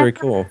 That was very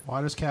cool.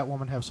 Why does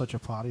Catwoman have such a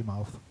potty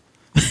mouth?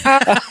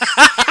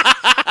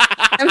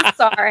 I'm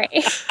sorry.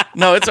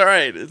 No, it's all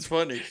right. It's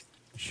funny.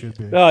 Should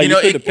be. No, You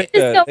know, could have picked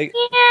Just go, a.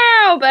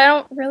 meow, but I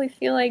don't really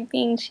feel like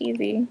being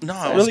cheesy.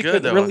 No, it was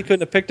good though. Really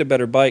couldn't have picked a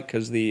better bike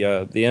because the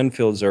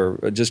Enfields are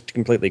just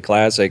completely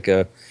classic.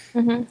 The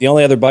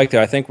only other bike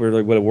that I think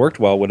really would have worked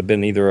well would have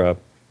been either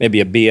maybe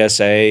a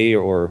BSA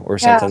or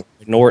something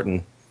like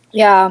Norton.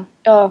 Yeah.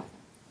 Oh,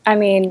 I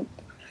mean,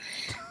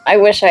 I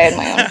wish I had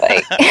my own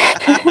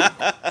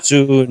bike.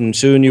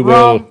 Soon you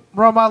will.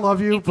 Rum, I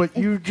love you, but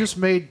you just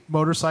made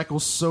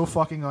motorcycles so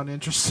fucking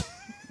uninteresting.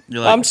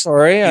 You're like, I'm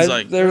sorry. He's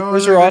like,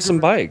 Those are awesome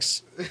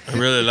bikes. I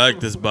really like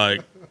this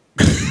bike.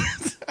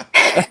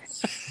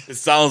 It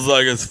sounds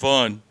like it's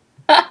fun.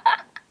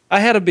 I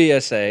had a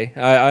BSA.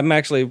 I'm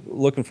actually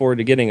looking forward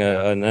to getting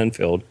an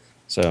Enfield.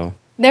 So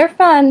They're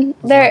fun.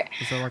 They're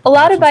Is that like a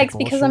lot of nonsense bikes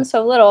because bullshit? I'm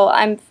so little.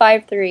 I'm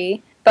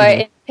 5'3", but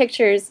in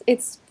pictures,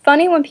 it's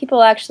funny when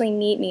people actually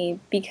meet me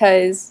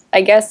because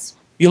I guess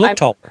you look I'm-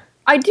 taller.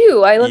 I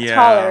do. I look Yeah,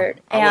 taller,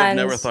 I would've and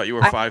never thought you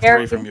were I'm 5'3"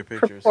 very from your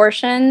pictures.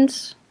 Proportioned.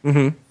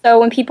 Mm-hmm. So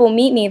when people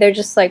meet me, they're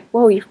just like,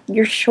 "Whoa,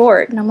 you're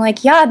short," and I'm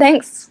like, "Yeah,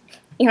 thanks."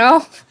 You know.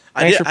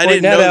 Thanks for I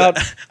pointing didn't know that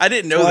that. out. I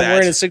didn't know Well, I'm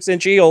wearing that.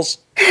 6-inch heels.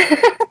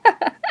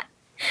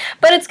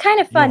 But it's kind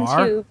of fun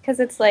are? too because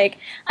it's like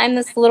I'm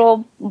this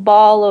little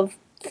ball of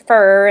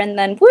fur, and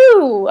then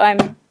woo,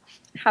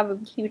 have a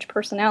huge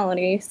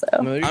personality. So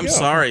There you I'm go.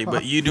 sorry,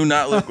 but you do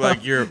not look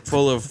like you're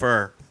full of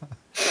fur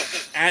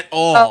at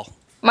all. Oh,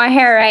 my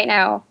hair right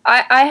now,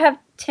 I have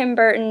Tim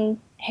Burton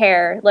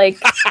hair. Like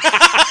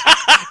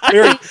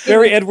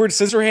Very Edward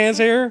Scissorhands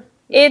hair.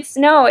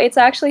 it's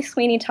actually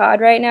Sweeney Todd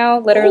right now,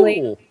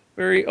 literally. Oh,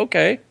 very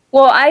okay.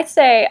 Well, I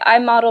say I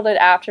modeled it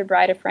after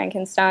Bride of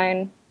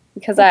Frankenstein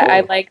because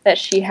I cool. like that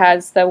she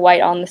has the white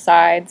on the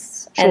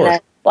sides and Sure. then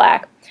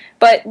black.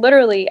 But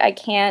literally, I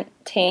can't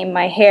tame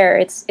my hair.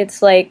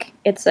 It's like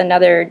it's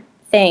another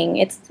thing.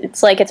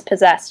 It's like it's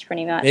possessed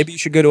pretty much. Maybe you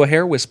should go to a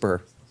hair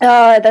whisperer.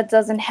 Oh, that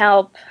doesn't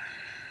help.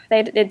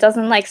 It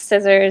doesn't like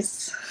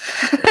scissors.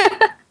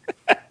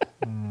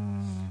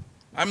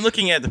 I'm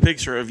looking at the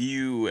picture of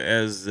you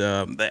as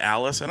the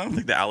Alice. I don't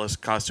think the Alice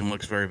costume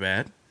looks very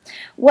bad.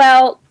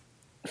 Well,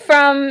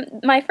 from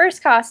my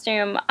first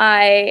costume,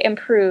 I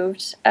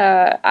improved.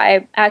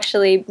 I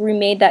actually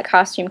remade that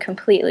costume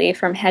completely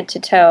from head to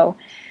toe.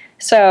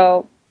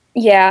 So,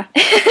 yeah.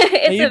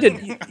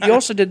 You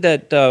also did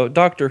that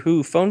Doctor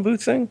Who phone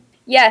booth thing.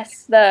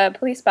 Yes, the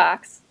police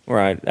box.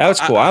 Right, that was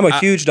cool. I'm a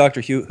huge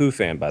Doctor Who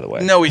fan, by the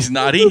way. No, he's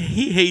not.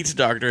 He hates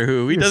Doctor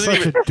Who. He You're doesn't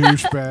such even. a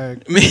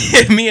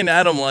douchebag. Me and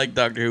Adam like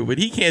Doctor Who, but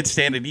he can't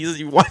stand it.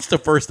 He watched the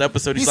first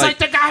episode. He's like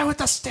the guy with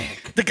the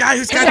stick. the guy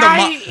who's the got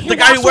guy- the he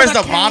guy who walks wears with the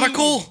a cane.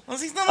 monocle. I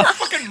was like, he's not a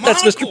fucking monocle.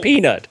 That's Mr.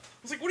 Peanut. I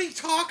was like, what are you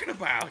talking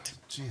about?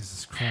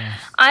 Jesus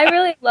Christ. I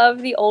really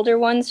love the older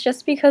ones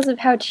just because of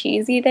how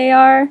cheesy they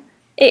are.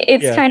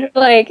 It's Yeah. kind of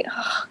like,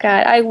 oh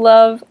god, I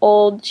love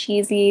old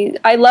cheesy.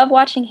 I love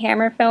watching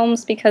Hammer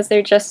films because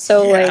they're just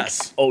so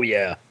Yes. Oh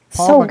yeah.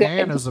 Paul So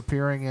McGann good. is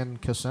appearing in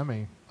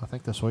Kissimmee, I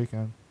think, this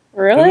weekend.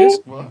 like, really?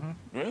 Who is?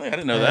 Really? I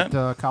didn't know At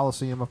that.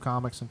 Coliseum of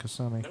Comics in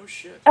Kissimmee. No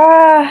shit.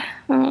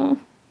 Hmm.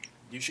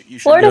 You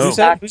should Florida's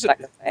go. Who's that?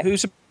 Sucks.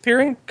 Who's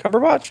appearing?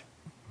 Cumberbatch.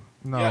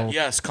 No. Yeah,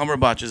 yes,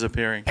 Cumberbatch is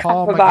appearing.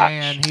 Paul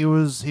Cumberbatch. McGann,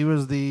 he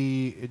was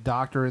the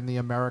doctor in the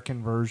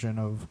American version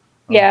of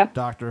Yeah.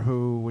 Doctor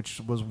Who,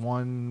 which was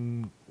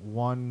one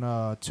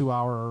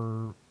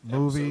 2-hour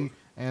movie, Episode.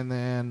 and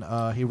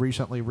then he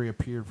recently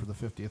reappeared for the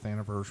 50th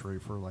anniversary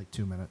for like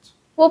 2 minutes.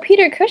 Well,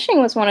 Peter Cushing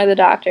was one of the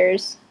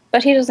doctors,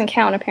 but he doesn't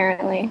count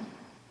apparently.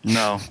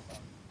 No.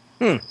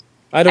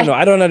 I don't know.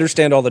 I don't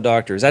understand all the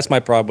doctors. That's my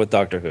problem with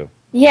Doctor Who.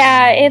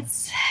 Yeah,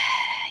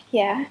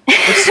 yeah.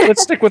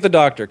 Let's stick with the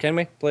Doctor, can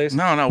we, please?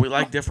 No, we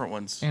like different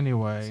ones.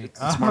 Anyway,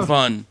 It's more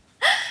fun.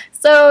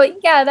 So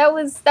yeah, that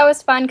was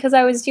fun because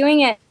I was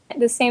doing it at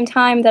the same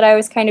time that I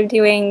was kind of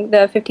doing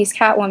the 50s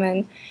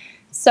Catwoman.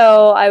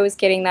 So I was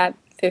getting that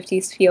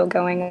 50s feel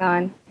going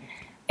on.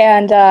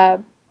 And I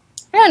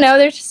don't know,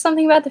 there's just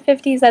something about the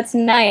 50s that's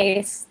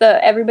nice.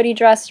 Everybody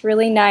dressed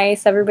really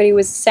nice. Everybody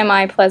was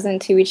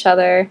semi-pleasant to each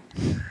other.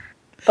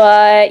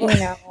 But, you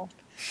know.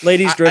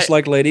 Ladies dress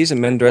like ladies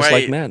and men dress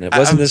Wait, like men. It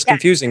wasn't as Yeah.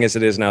 confusing as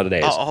it is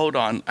nowadays. Oh, hold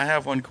on. I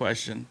have one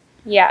question.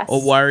 Yes.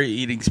 Oh, why are you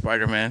eating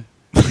Spider-Man?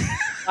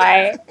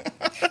 Why?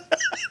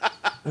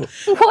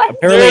 What? Apparently,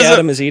 There's a-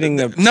 Adam is eating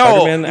the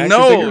Spider-Man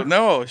action figure.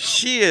 No,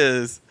 she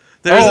is.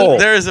 Oh.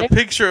 There's a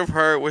picture of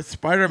her with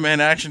Spider-Man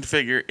action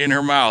figure in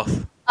her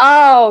mouth.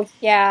 Oh,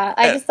 yeah.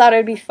 I just thought it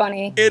would be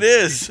funny. It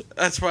is.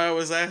 That's why I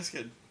was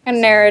asking. A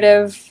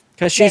narrative.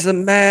 Because she's a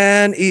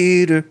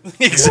man-eater.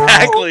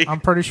 Exactly. I'm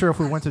pretty sure if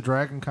we went to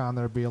Dragon Con,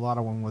 there'd be a lot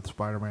of women with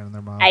Spider-Man in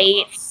their mouth. I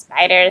eat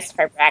spiders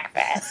for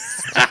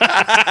breakfast.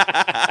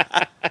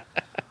 I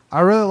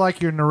really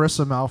like your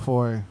Narissa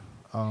Malfoy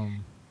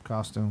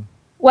costume.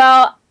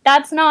 Well,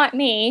 that's not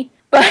me.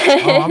 But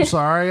Oh, I'm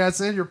sorry. I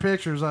seen your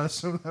pictures. I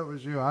assumed that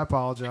was you. I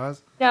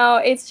apologize. no,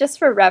 it's just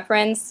for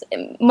reference.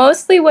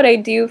 Mostly what I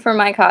do for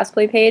my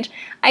cosplay page,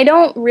 I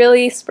don't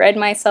really spread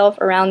myself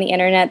around the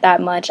internet that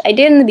much. I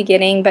did in the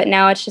beginning, but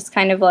now it's just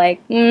kind of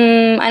like, I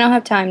don't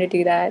have time to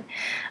do that.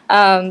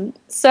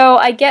 So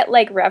I get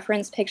like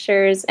reference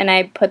pictures and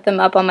I put them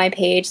up on my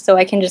page so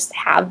I can just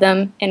have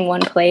them in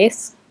one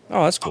place.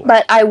 Oh, that's cool.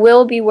 But I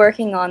will be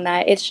working on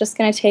that. It's just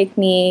going to take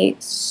me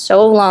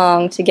so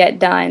long to get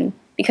done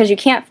because you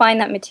can't find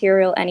that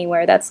material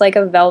anywhere. That's like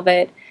a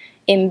velvet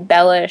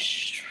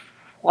embellished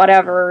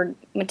whatever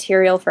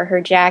material for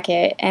her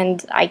jacket,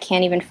 and I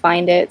can't even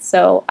find it.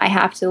 So I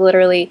have to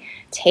literally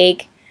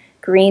take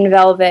green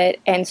velvet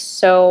and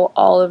sew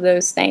all of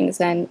those things,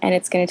 and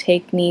it's going to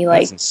take me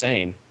like That's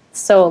insane.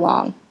 so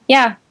long.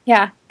 Yeah,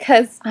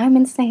 because I'm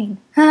insane.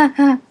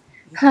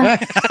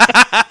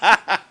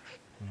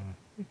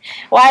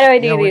 Why do I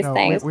do Yeah, we these know.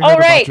 things? We know Oh, about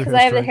right, your because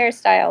I have the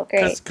history. hairstyle.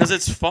 Great. Because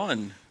it's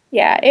fun.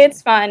 Yeah,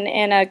 it's fun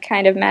in a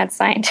kind of mad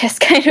scientist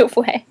kind of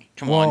way.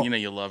 Come Well- on, you know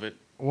you love it.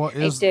 What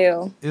I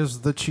do. is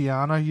the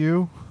Chiana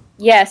you?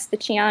 Yes, the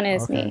Chiana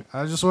is Okay. me.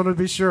 I just want to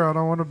be sure. I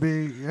don't want to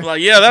be.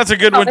 Like, yeah, that's a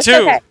good one it's too.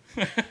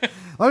 okay.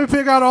 Let me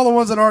pick out all the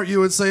ones that aren't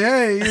you and say,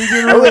 hey, you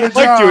did a I really would good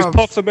like you as job.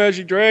 Puff the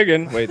Magic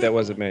Dragon. Wait, that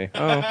wasn't me.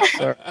 Oh,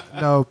 sorry.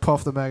 No,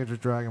 Puff the Magic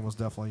Dragon was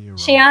definitely you. Ron.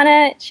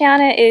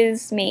 Chiana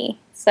is me.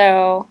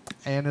 So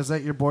And is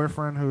that your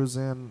boyfriend who's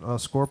in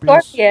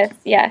Scorpius? Scorpius,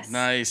 yes.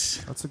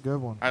 Nice. That's a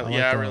good one. I like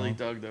yeah, I that really one.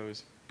 dug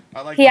those.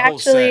 I like He the whole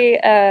actually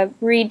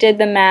redid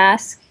the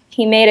mask.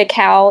 He made a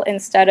cowl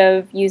instead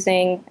of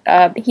using.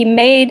 He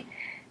made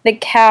the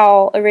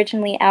cowl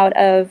originally out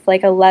of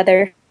like a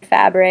leather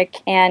fabric,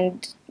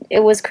 and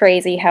it was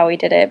crazy how he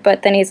did it.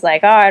 But then he's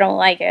like, "Oh, I don't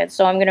like it,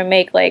 so I'm gonna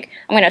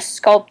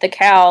sculpt the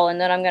cowl, and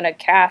then I'm gonna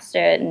cast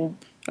it." And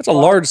That's a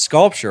large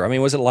sculpture. I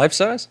mean, was it life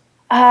size?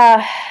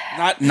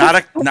 set.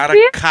 Not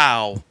a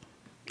cow.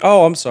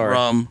 Oh, I'm sorry.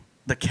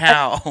 The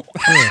cow.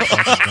 Yeah,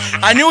 fucking dumbass.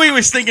 I knew he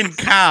was thinking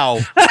cow.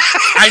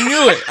 I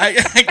knew it.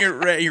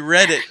 I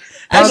read it.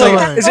 By I was the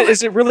like, way-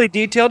 Is it really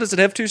detailed? Does it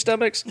have two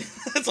stomachs?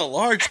 that's a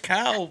large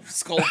cow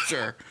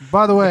sculpture.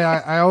 By the way,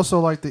 I also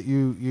like that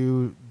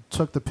you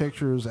took the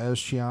pictures as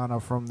Chiana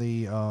from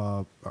the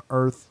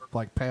Earth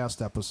like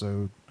past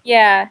episode.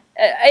 yeah,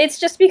 it's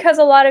just because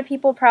a lot of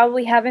people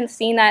probably haven't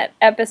seen that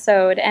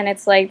episode, and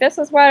it's like this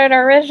is what it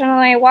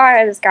originally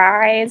was,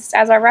 guys,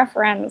 as a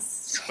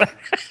reference.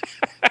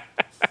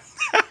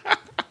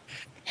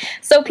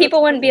 So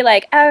people wouldn't be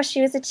like, "Oh,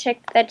 she was a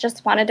chick that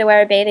just wanted to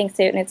wear a bathing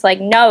suit," and it's like,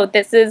 no,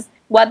 this is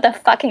what the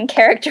fucking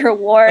character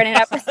wore in an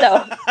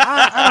episode.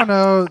 I don't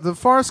know. The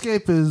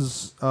Farscape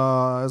is,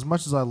 as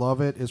much as I love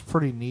it, is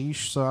pretty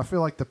niche. So I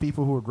feel like the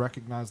people who would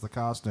recognize the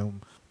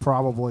costume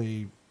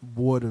probably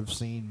would have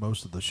seen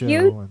most of the show.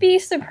 You'd be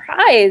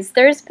surprised.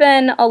 There's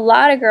been a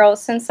lot of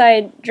girls since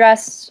I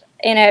dressed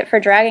in it for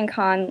Dragon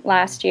Con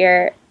last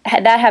year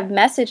that have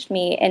messaged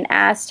me and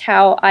asked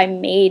how I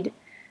made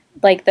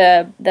like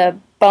the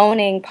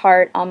boning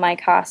part on my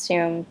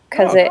costume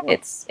because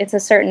it's a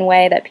certain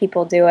way that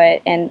people do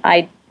it, and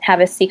I have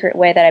a secret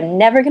way that I'm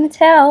never gonna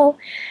tell,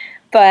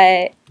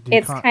 but Do you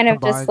it's kind of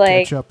combine just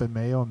like ketchup and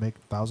mayo and make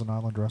Thousand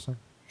Island dressing.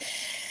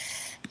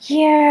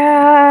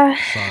 yeah,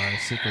 Sorry,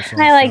 secret sauce.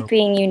 I like joke.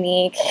 being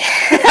unique.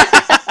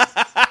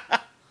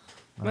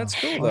 That's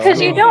cool. though.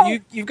 'Cause you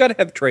don't- You've got to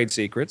have trade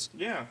secrets.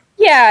 Yeah.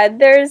 Yeah,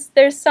 there's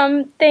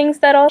some things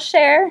that I'll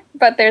share,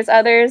 but there's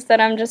others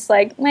that I'm just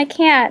like, I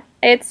can't.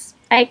 It's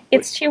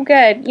too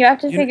good. You have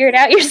to figure it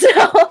out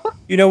yourself.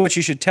 You know what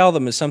you should tell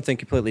them is something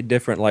completely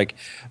different. Like,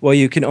 well,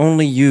 you can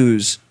only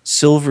use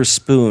silver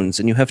spoons,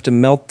 and you have to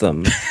melt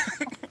them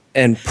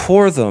and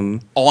pour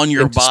them On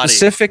your into body.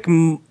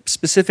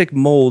 specific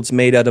molds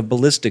made out of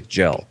ballistic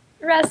gel.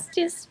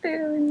 Rusty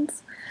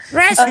spoons.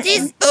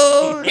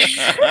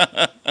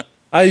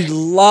 I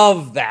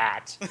love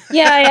that.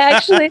 Yeah, I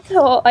actually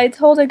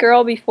told a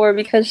girl before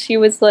because she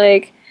was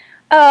like,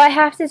 "Oh, I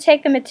have to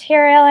take the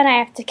material and I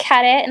have to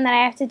cut it and then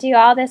I have to do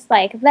all this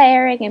like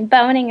layering and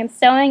boning and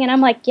sewing," and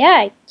I'm like,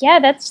 "Yeah,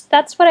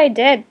 that's what I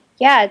did.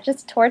 Yeah,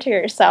 just torture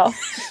yourself."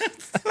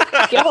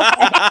 Go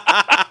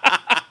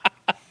ahead.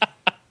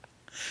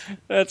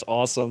 That's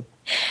awesome.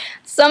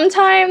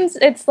 Sometimes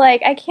it's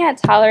like I can't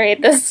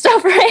tolerate this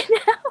stuff right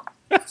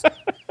now.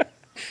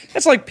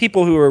 That's like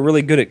people who are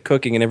really good at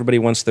cooking, and everybody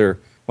wants their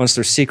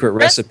secret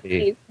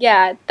recipe.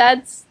 Yeah,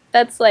 that's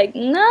like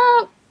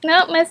no,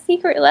 my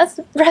secret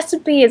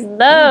recipe is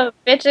love,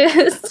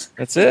 bitches.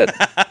 That's it.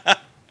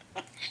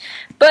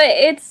 But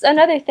it's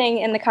another thing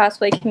in the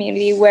cosplay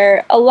community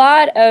where a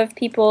lot of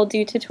people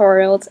do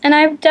tutorials, and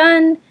I've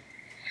done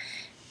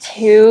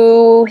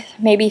 2,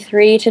 maybe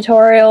 3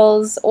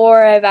 tutorials,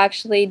 or I've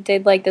actually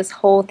did like this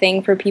whole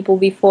thing for people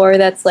before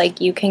that's like,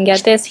 you can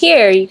get this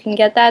here, you can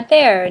get that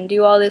there, and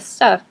do all this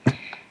stuff.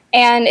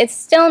 And it's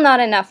still not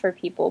enough for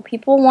people.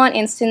 People want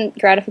instant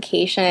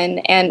gratification,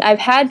 and I've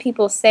had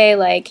people say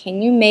like,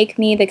 "Can you make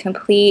me the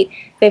complete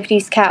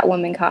 50s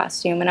Catwoman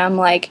costume?" And I'm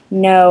like,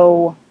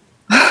 no.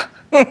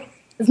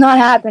 It's not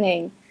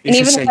happening. You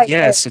should even say, if I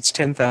yes, it's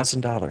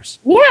 $10,000.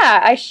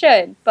 yeah, I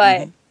should,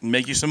 but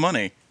Make you some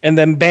money. And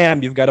then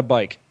bam, you've got a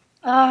bike.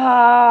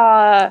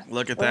 ah,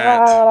 Look at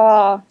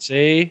that.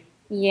 See?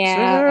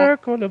 yeah,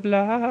 Circle of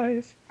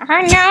life.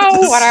 I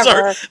know,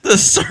 whatever. The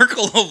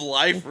circle of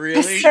life, The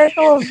really?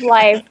 circle of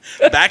life.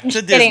 Back I'm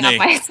to shitting on Disney.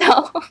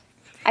 myself.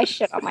 I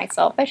shit on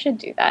myself. I should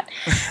do that,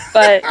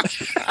 but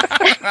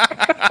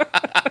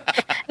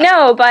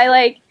no, by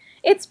like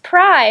it's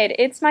pride.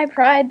 It's my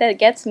pride that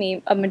gets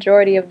me a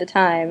majority of the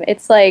time.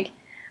 It's like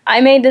I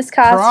made this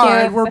costume.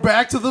 Pride. We're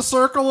back to the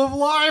circle of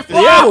life.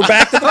 Yeah, we're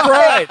back to the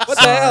pride. What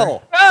the Sorry.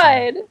 hell?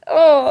 Pride.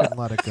 Oh. Couldn't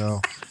let it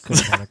go.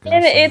 Couldn't let it go.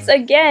 And it's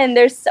Sorry. again,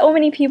 there's so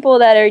many people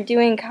that are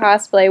doing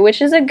cosplay,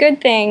 which is a good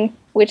thing,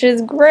 which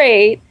is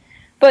great.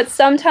 But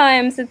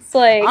sometimes it's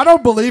like I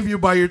don't believe you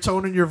by your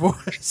tone in your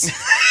voice.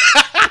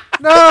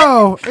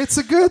 No, it's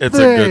a good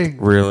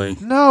thing. really.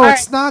 No,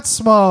 it's not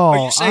small.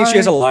 Are you saying she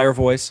has a liar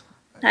voice?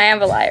 I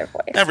have a liar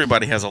voice.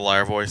 Everybody has a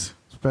liar voice.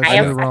 Especially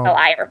Rome.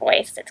 liar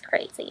voice. It's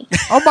crazy.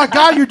 Oh my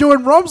God, you're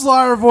doing Rome's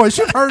liar voice.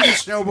 You've heard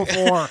this show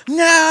before.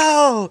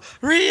 No,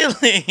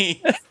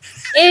 really.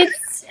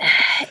 It's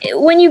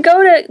when you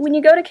go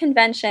to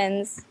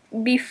conventions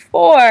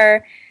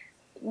before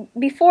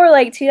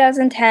like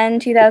 2010,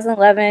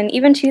 2011,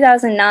 even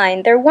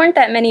 2009, there weren't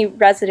that many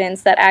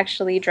residents that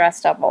actually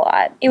dressed up a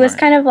lot. It was Right.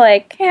 kind of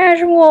like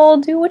casual,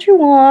 do what you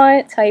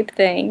want type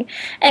thing.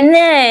 And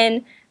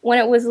then when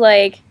it was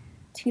like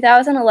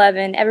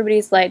 2011,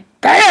 everybody's like,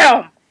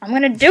 bam, I'm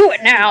going to do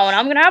it now, and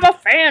I'm going to have a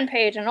fan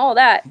page and all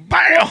that.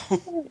 Bam.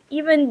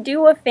 Even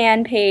do a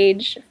fan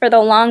page for the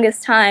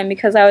longest time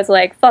because I was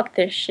like, fuck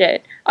this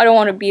shit. I don't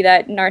want to be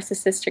that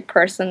narcissistic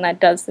person that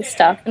does this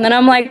stuff. And then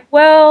I'm like,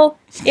 well,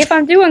 if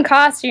I'm doing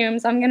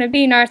costumes, I'm going to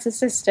be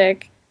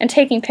narcissistic and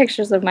taking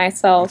pictures of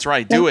myself. That's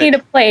right, I do need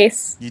it. a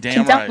place You to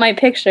damn dump right. my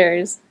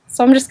pictures.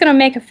 So I'm just going to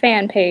make a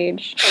fan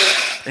page.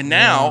 And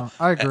now,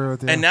 Yeah, I agree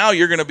with you. and now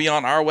you're going to be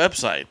on our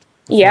website.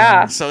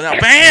 Yeah. So now,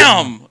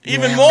 bam,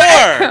 even Yeah.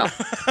 more.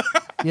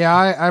 Yeah,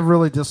 I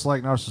really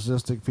dislike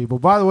narcissistic people.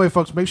 By the way,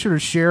 folks, make sure to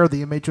share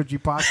the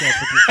MHOG podcast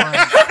with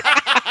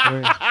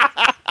your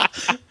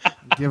friends.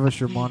 Give us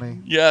your money.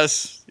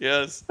 Yes,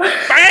 yes.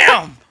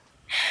 Bam.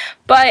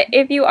 But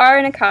if you are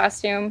in a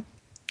costume,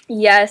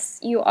 yes,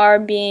 you are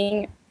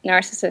being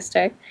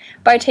narcissistic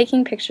by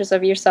taking pictures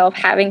of yourself,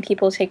 having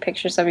people take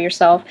pictures of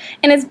yourself.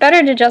 And it's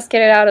better to just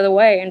get it out of the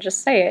way and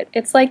just say it.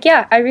 It's like,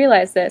 yeah, I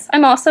realize this.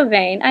 I'm also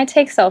vain. I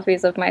take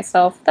selfies of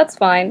myself. That's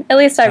fine. At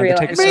least I Time to take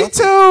realize a it. Me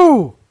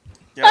too.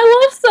 Yep.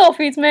 I love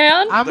selfies,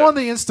 man. I'm on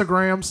the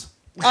Instagrams.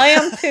 I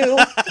am too.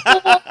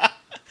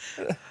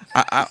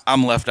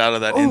 I'm left out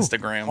of that Ooh.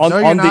 Instagram. On- No,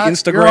 you're the not.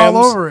 Instagrams? You're all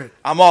over it.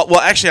 I'm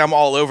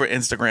all over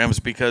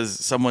Instagrams because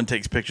someone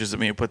takes pictures of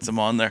me and puts them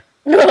on there.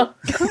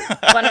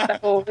 One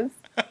of those.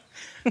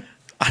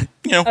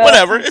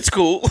 Whatever. It's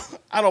cool.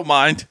 I don't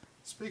mind.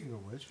 Speaking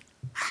of which,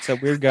 It's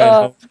that weird guy. at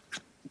home.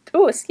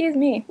 Oh, excuse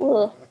me.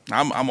 Ugh.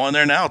 I'm on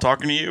there now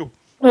talking to you.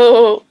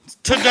 Oh.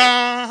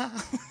 Ta-da!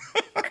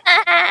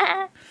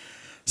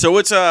 So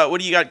what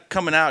do you got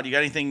coming out? You got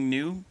anything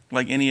new?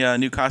 Like any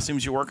new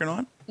costumes you're working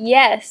on?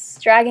 Yes,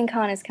 Dragon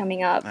Con is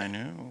coming up. I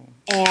know.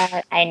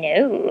 And I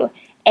know.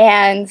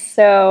 And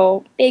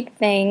so, big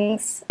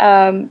things.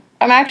 I'm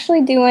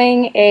actually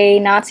doing a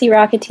Nazi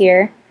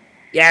Rocketeer.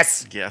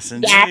 Yes. Yes,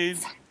 indeed.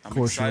 Yes. I'm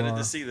course you excited are.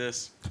 to see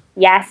this.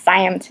 Yes,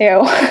 I am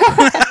too.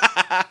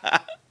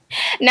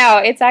 No,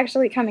 it's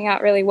actually coming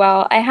out really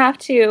well. I have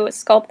to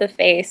sculpt the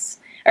face,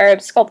 or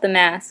sculpt the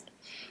mask,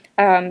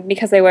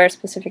 because they wear a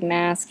specific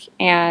mask.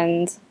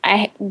 And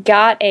I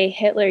got a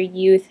Hitler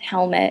Youth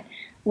helmet,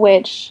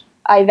 which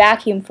I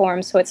vacuum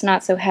formed so it's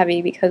not so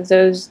heavy because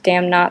those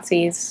damn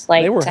Nazis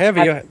like They were to heavy.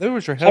 have-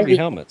 Those were heavy- heavy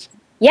helmets.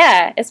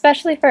 Yeah,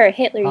 especially for a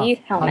Hitler How- Youth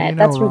how do you helmet.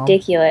 know, That's Rom?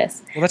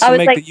 ridiculous. Well, that's I to was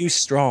make like, the youth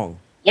strong.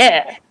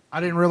 yeah, I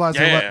didn't realize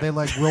Yeah. they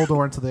let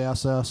Wildor into the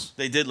SS.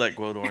 They did let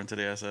Gwildor into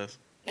the SS.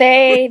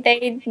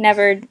 they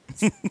never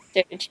stood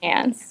a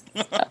chance.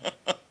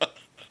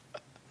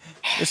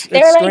 It's They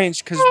were like,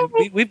 strange because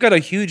we've got a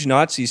huge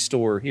Nazi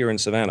store here in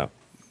Savannah.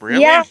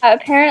 Really? Yeah,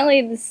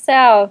 apparently the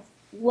South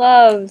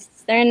loves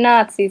their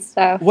Nazi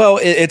stuff. Well,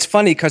 it's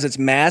funny because it's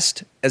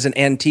masked as an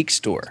antique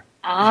store.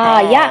 Ah,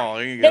 Oh, yeah.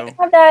 there you They go.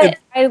 have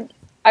that.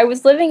 I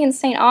was living in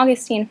St.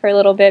 Augustine for a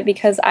little bit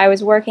because I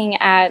was working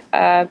at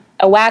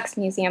a wax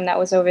museum that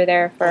was over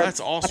there for. Oh, that's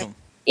awesome.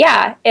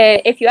 Yeah,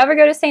 if you ever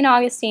go to St.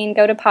 Augustine,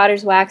 go to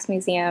Potter's Wax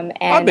Museum.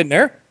 And I've been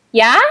there.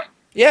 Yeah,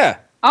 Yeah.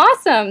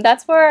 awesome.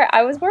 That's where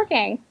I was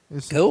working.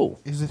 Cool.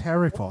 Is it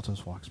Harry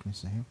Potter's wax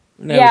museum?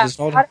 No, Yeah, just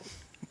all-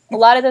 a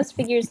lot of those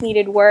figures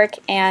needed work,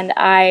 and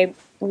I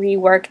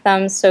reworked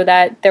them so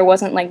that there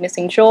wasn't like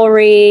missing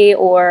jewelry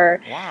or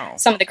Wow.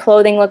 some of the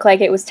clothing looked like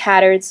it was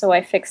tattered, so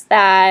I fixed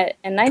that,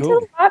 and I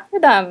Cool. did a lot for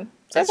them.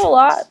 Did a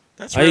lot.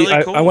 That's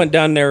really cool. I went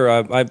down there.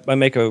 I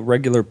make a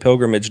regular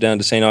pilgrimage down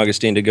to St.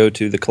 Augustine to go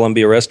to the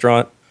Columbia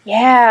restaurant.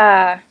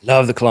 Yeah,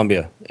 Love the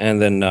Columbia. And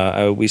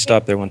then we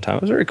stopped there one time.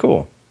 It was very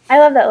cool. I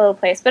love that little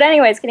place. But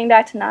anyways, getting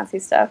back to Nazi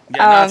stuff. Yeah,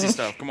 Nazi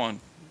stuff. Come on.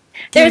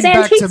 There's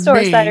Getting back antique to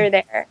stores me. that are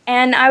there,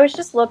 and I was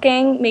just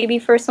looking maybe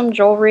for some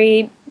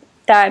jewelry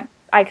that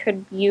I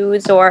could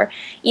use, or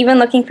even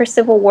looking for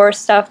Civil War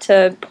stuff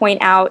to point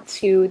out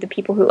to the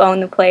people who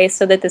own the place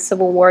so that the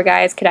Civil War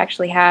guys could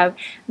actually have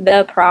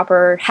the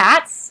proper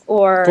hats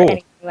or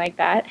anything like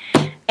that.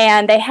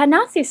 And they had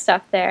Nazi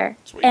stuff there.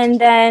 Sweet. And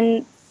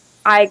then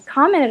I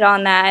commented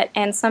on that,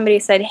 and somebody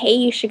said, hey,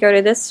 you should go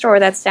to this store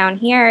that's down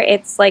here.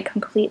 It's like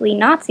completely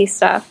Nazi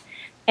stuff.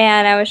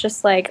 And I was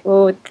just like,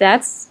 oh,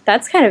 that's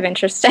kind of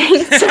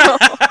interesting. So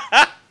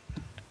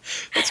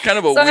It's kind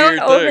of a so weird I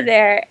went over thing.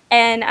 there,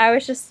 and I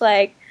was just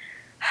like,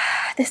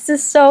 this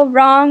is so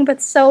wrong,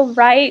 but so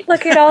right.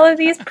 Look at all of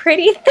these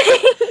pretty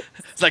things.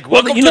 It's like,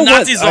 welcome to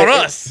Nazis on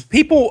us.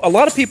 A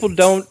lot of people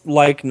don't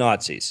like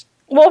Nazis.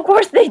 Well, of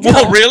course they don't.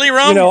 Well, really,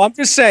 Rum? You know, I'm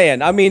just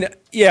saying. I mean,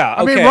 yeah.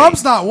 I mean, okay.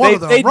 Rum's not one of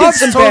them. They did Rum's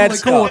some totally bad cool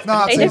stuff. with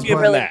Nazis. They did give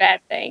really that. bad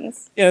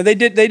things. You know, they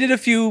did a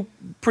few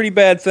pretty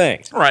bad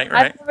things. Right.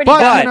 I've already But,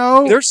 done you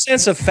know, Their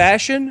sense of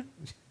fashion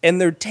and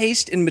their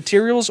taste in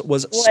materials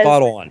was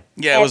spot on.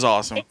 Yeah, it was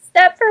awesome.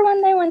 except for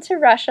when they went to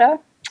Russia,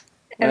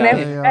 and Yeah.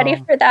 they were ready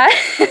for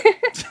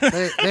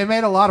that. they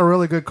made a lot of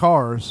really good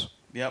cars.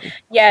 Yep.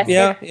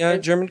 Yes. Yeah,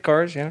 German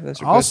cars. Yeah,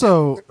 that's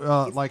Also,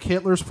 like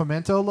Hitler's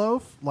pimento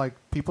loaf, like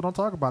people don't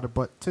talk about it,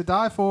 but to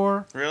die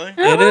for. Really?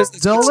 It is.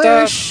 It's good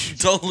stuff. Delish.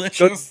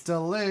 Delicious.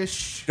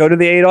 Delish. Go to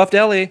the Adolf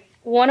Deli.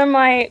 One of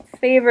my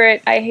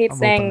favorite, I hate I'm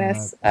saying opening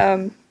this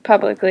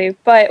publicly,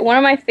 but one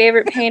of my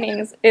favorite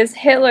paintings is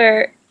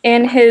Hitler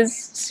in his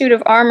suit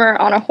of armor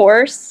on a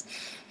horse.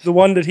 The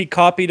one that he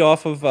copied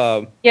off of.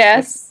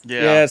 Yes.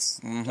 Yeah. Yes.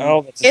 Mhm.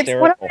 Oh, that's It's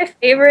one of hysterical. my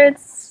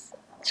favorites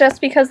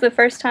just because the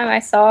first time I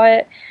saw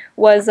it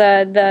was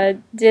the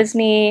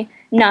Disney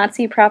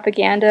Nazi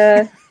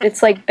propaganda,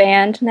 it's like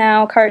banned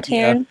now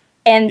cartoon.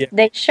 And Yeah.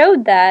 they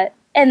showed that.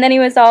 And then he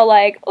was all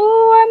like,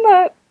 oh, I'm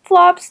a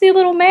flopsy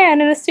little man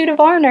in a suit of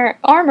armor,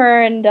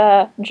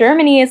 and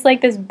Germany is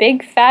like this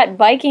big fat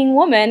Viking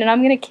woman, and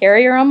I'm going to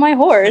carry her on my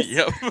horse.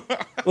 Yep.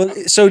 Well,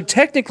 so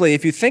technically,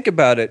 if you think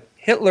about it,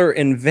 Hitler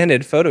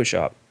invented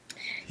Photoshop.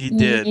 He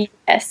did.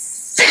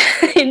 Yes,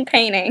 in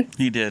painting.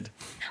 He did.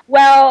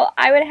 Well,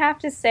 I would have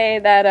to say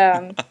that,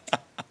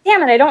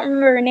 damn it, I don't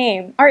remember her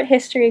name. Art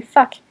history,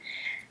 fuck.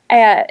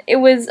 It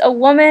was a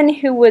woman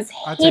who was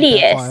I take that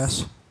hideous.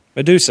 class.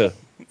 Medusa.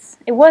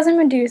 It wasn't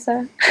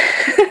Medusa.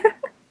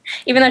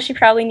 Even though she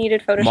probably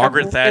needed Photoshop.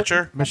 Margaret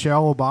Thatcher.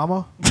 Michelle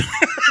Obama.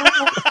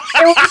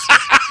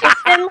 It's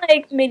in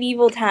like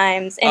medieval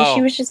times, and she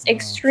Oh. was just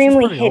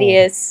extremely pretty old.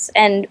 hideous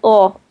and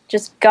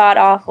just god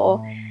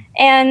awful.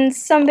 And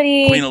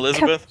somebody Queen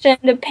Elizabeth?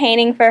 commissioned a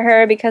painting for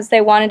her because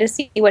they wanted to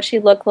see what she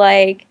looked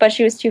like, but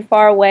she was too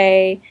far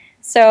away.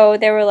 So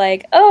they were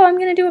like, "Oh, I'm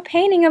going to do a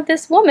painting of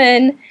this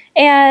woman,"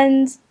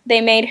 and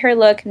they made her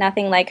look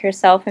nothing like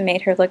herself and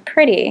made her look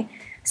pretty.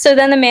 So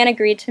then the man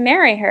agreed to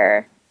marry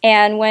her,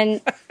 and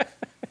when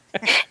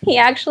he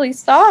actually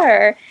saw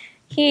her,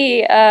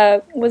 he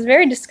was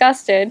very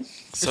disgusted.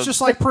 So, It's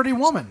just like Pretty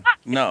Woman.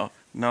 no.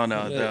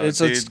 It's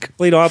dude. the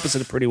complete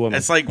opposite of Pretty Woman.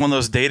 It's like one of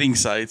those dating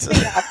sites.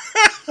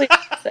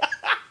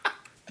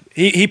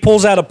 He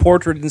pulls out a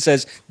portrait and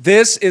says,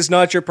 "This is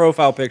not your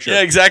profile picture."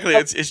 Yeah, exactly.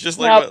 It's just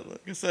like Nope. what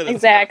like I said. It's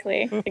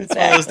Exactly. one of those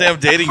Exactly. damn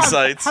dating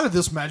sites. How did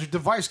this magic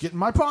device get in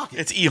my pocket?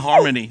 It's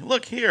eHarmony.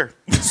 Look here.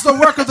 It's the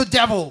work of the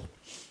devil.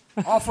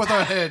 Off with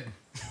her head.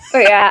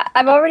 But yeah,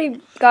 I've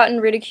already gotten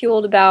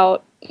ridiculed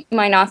about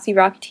my Nazi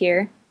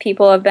Rocketeer.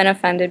 People have been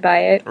offended by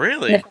it.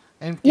 Really?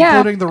 And Yeah,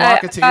 including the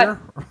Rocketeer.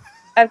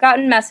 I've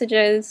gotten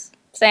messages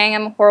saying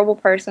I'm a horrible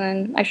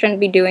person. I shouldn't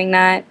be doing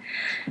that.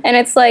 And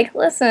it's like,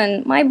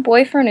 listen, my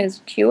boyfriend is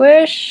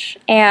Jewish,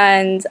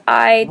 and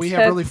We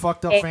have really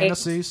fucked up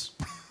fantasies.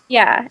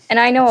 Yeah, and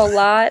I know a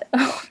lot.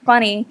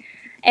 Funny.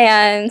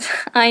 And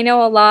I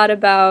know a lot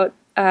about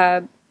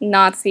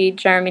Nazi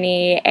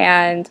Germany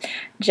and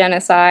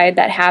genocide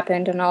that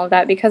happened and all of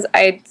that because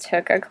I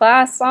took a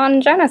class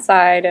on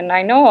genocide and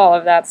I know all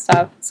of that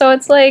stuff. So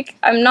it's like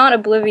I'm not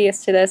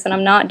oblivious to this, and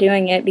I'm not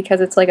doing it because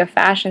it's like a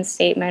fashion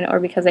statement or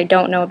because I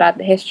don't know about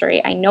the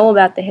history. I know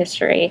about the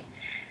history,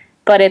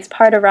 but it's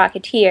part of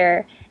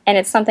Rocketeer, and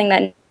it's something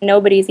that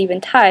nobody's even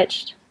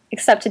touched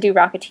except to do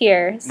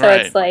Rocketeer. So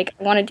Right. it's like,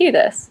 I want to do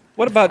this.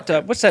 What about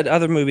what's that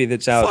other movie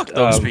that's out? Fuck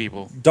those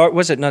people. Dark.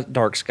 Was it not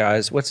Dark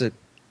Skies? What's it?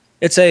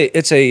 It's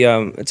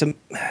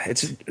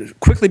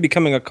quickly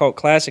becoming a cult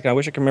classic. I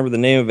wish I could remember the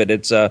name of it.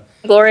 It's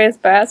Glorious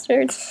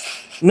Bastards.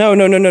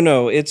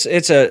 no. It's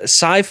a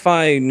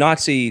sci-fi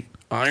Nazi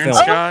Iron film.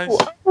 Skies?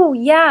 Oh,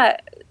 yeah.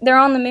 They're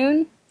on the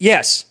moon?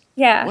 Yes.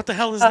 Yeah. What the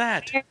hell is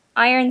that?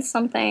 Iron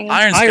something.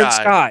 Iron Iron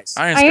Sky. Skies.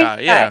 Iron Iron Sky.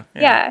 Yeah.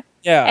 Yeah.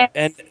 Yeah,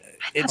 and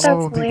it's That's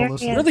Oh, people hilarious.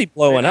 listen. really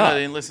blowing I up.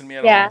 didn't listen to me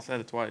at Yeah. all. I said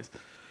it twice.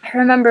 I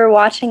remember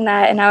watching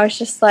that and I was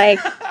just like,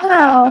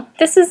 wow,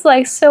 this is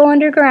like so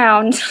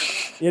underground.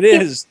 It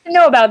is. I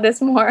know about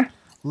this more.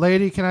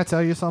 Lady, can I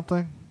tell you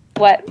something?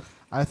 What?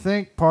 I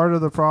think part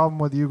of the problem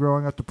with you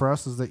growing up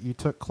depressed is that you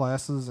took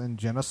classes in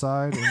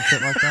genocide and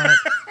shit like that.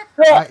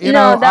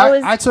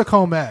 Well, I took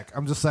home ec.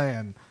 I'm just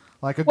saying.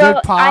 Like a well,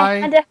 good pie. I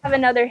had to have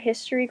another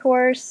history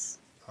course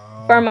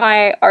for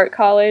my art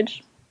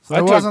college. So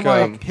it wasn't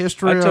like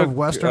history of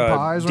Western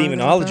pies or anything like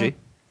demonology. that?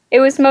 It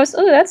was most.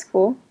 Oh, that's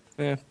cool.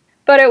 Yeah.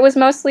 But it was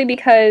mostly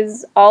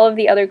because all of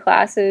the other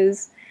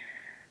classes,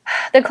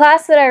 the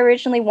class that I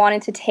originally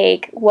wanted to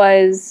take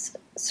was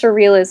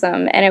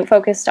surrealism, and it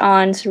focused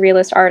on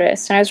surrealist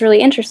artists, and I was really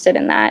interested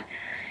in that.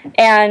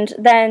 And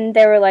then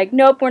they were like,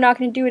 nope, we're not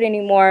going to do it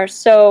anymore.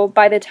 So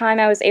by the time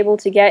I was able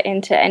to get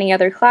into any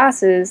other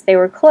classes, they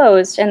were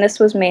closed, and this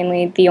was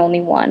mainly the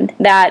only one.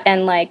 That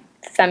and like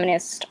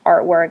feminist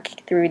artwork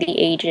through the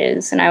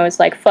ages, and I was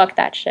like, fuck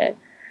that shit.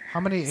 How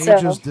many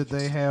ages did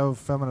they have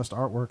feminist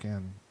artwork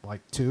in? Like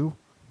 2?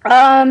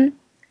 Yeah,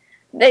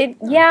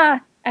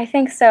 I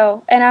think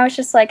so. And I was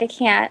just like, I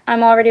can't.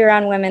 I'm already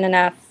around women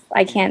enough.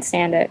 I can't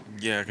stand it.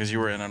 Yeah, because you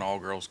were in an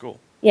all-girls school.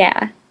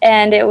 Yeah.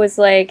 And it was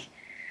like,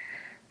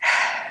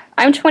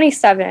 I'm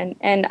 27,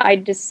 and I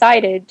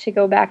decided to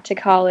go back to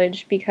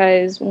college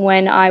because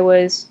when I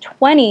was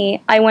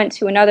 20, I went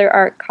to another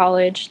art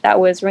college that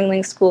was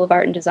Ringling School of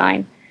Art and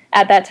Design.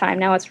 At that time,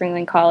 now it's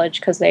Ringling College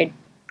because they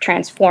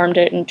transformed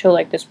it into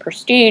like this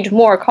prestige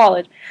more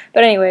college.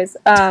 But anyways,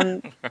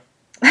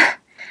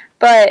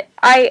 but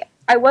I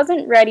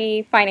wasn't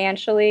ready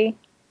financially,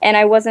 and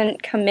I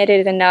wasn't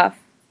committed enough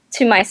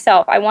to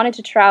myself. I wanted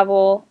to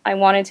travel. I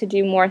wanted to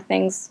do more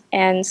things,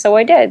 and so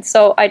I did.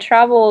 So I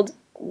traveled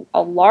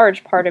a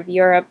large part of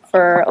Europe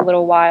for a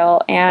little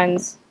while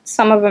and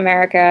some of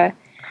America.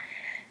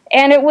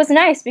 And it was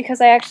nice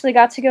because I actually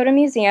got to go to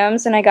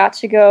museums, and I got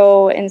to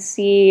go and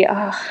see.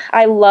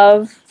 I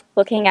love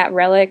looking at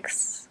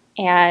relics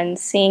and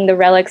seeing the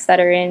relics that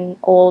are in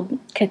old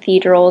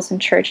cathedrals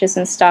and churches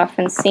and stuff,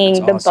 and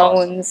seeing the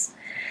bones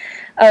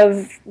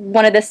of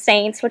one of the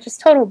saints, which is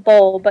total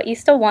bull, but you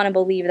still want to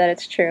believe that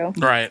it's true.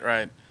 Right,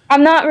 right.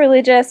 I'm not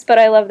religious, but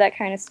I love that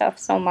kind of stuff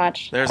so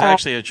much. There's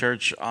actually a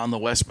church on the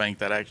West Bank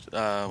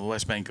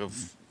West Bank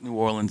of New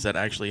Orleans that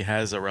actually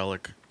has a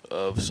relic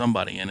of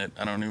somebody in it.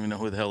 I don't even know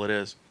who the hell it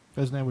is.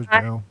 His name was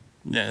Joe.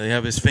 Yeah, they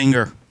have his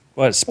finger.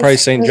 What? It's probably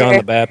St. John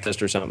the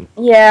Baptist or something.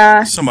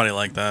 Yeah. Somebody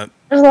like that.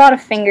 There's a lot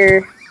of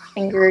finger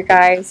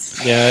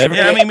guys. Yeah.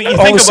 I mean, you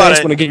all think the about saints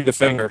it. want to give you the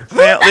finger.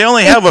 They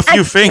only have a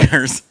few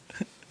fingers.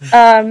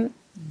 But you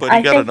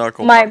I got a think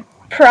knuckle. my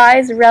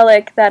prize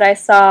relic that I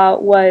saw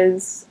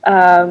was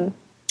the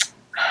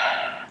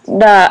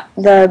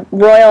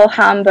Royal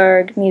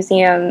Hamburg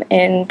Museum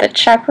in the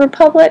Czech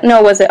Republic.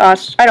 No, was it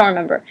Austria? I don't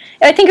remember.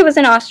 I think it was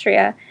in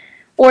Austria.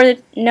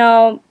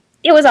 No,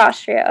 it was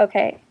Austria,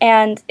 okay.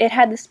 And it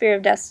had the Spear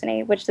of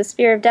Destiny, which the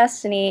Spear of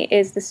Destiny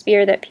is the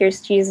spear that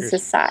pierced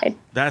Jesus' side.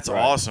 That's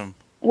awesome.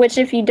 Which,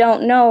 if you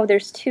don't know,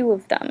 there's 2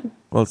 of them.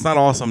 Well, it's not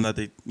awesome that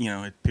it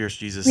pierced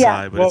Jesus'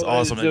 side, but it's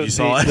awesome that you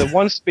saw it. The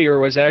one spear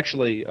was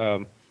actually,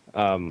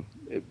 some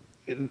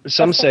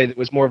say it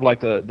was more of like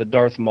the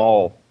Darth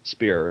Maul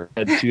spear.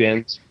 It had 2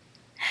 ends.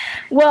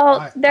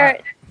 Well,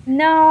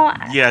 no.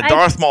 Yeah,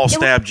 Darth Maul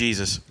stabbed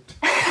Jesus.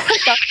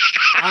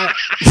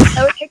 That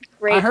was a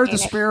great I heard the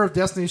scene. Spear of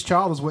Destiny's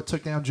Child is what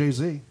took down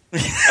Jay-Z.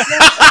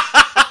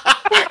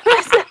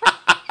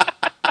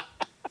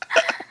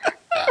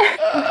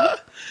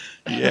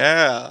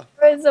 Yeah.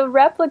 There was a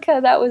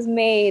replica that was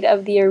made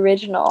of the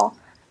original.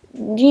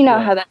 You know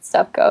how that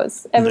stuff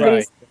goes.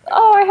 Everybody's,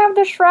 oh, I have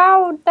the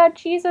shroud that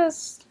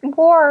Jesus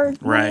wore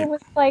when he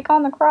was like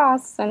on the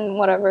cross and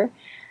whatever.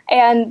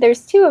 And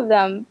there's 2 of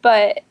them,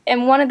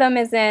 and one of them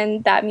is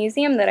in that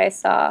museum that I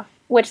saw,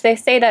 which they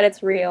say that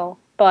it's real,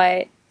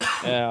 but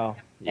yeah.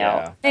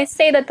 They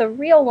say that the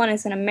real one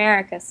is in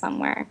America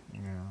somewhere.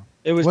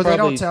 It was what they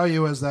probably don't tell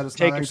you is that it's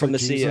not taken actually from the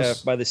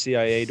Jesus. by the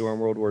CIA during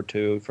World War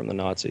II from the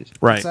Nazis.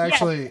 Right. It's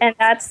actually And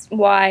that's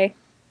why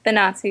the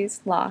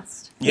Nazis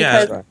lost.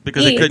 Yeah,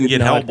 because they couldn't get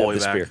Did not have Hellboy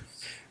the back. spear.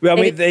 Well,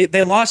 I mean,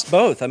 they lost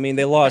both. I mean,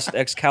 they lost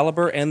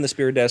Excalibur and the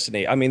Spear of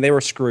Destiny. I mean, they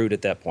were screwed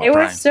at that point. They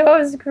were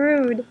so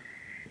screwed.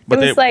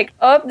 But it was like,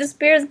 oh, the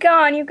spear's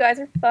gone. You guys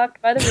are fucked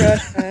by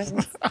the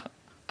Russians.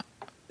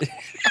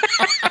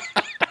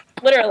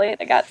 Literally,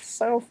 they got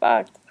so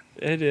fucked.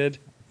 They did.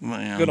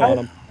 Man. Good on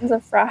them. It was a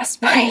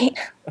frostbite.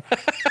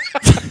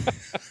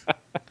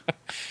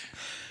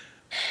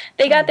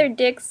 They got their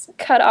dicks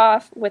cut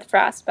off with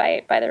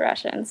frostbite by the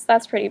Russians.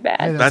 That's pretty bad.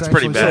 Hey, That's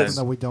pretty actually bad.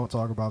 something that we don't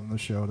talk about in the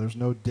show. There's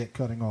no dick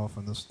cutting off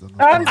in this.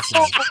 I'm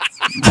show.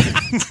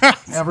 so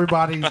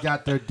Everybody's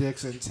got their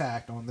dicks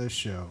intact on this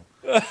show.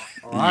 I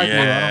don't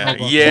know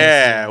about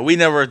Yeah. We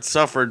never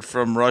suffered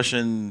from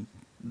Russian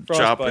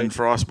chop and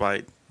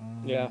Frostbite.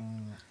 frostbite. Yeah.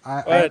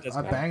 I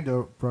banged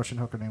a Russian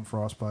hooker named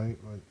Frostbite.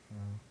 But,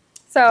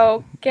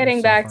 So, getting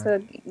so back far.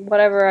 to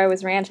whatever I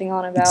was ranting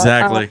on about.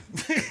 Exactly.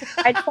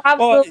 I traveled a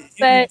Well, little you've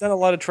bit. done a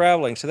lot of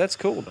traveling, so that's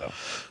cool, though.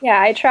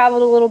 Yeah, I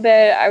traveled a little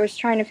bit. I was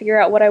trying to figure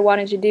out what I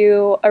wanted to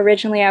do.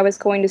 Originally, I was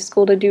going to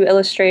school to do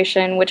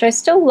illustration, which I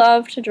still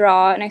love to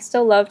draw and I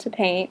still love to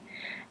paint.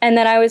 And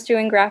then I was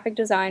doing graphic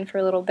design for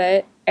a little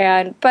bit.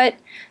 But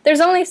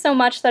there's only so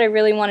much that I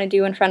really want to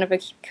do in front of a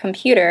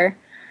computer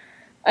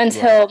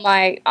until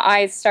my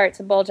eyes start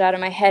to bulge out of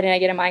my head and I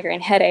get a migraine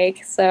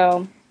headache.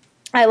 So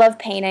I love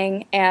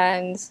painting,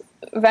 and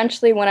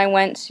eventually when I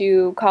went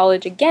to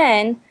college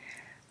again,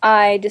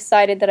 I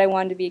decided that I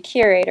wanted to be a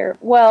curator.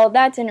 Well,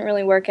 that didn't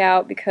really work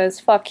out because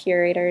fuck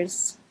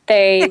curators.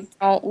 They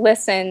don't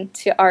listen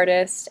to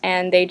artists,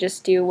 and they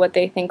just do what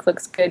they think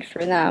looks good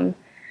for them.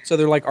 So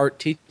they're like art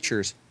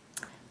teachers.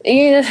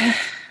 Yeah.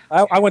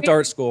 I went to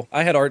art school.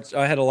 I had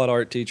a lot of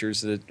art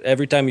teachers that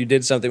every time you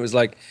did something, it was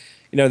like,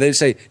 they'd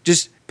say,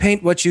 just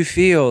paint what you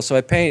feel. So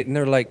I paint, and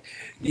they're like,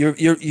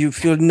 you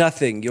feel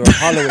nothing. You're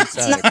hollow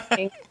inside.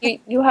 Nothing.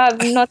 You have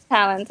no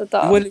talent at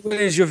all. What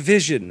is your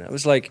vision? I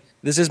was like,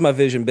 this is my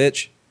vision,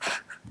 bitch.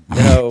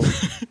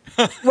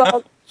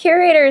 Well,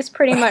 curators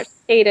pretty much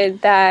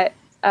stated that,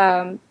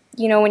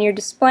 when you're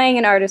displaying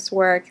an artist's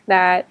work,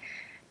 that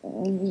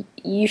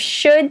you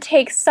should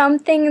take some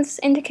things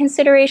into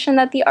consideration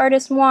that the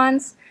artist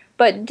wants,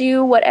 but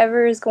do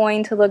whatever is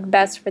going to look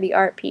best for the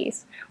art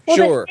piece. Well,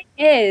 Sure.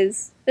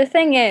 The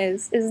thing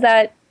is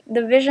that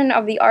the vision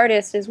of the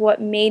artist is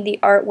what made the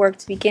artwork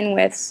to begin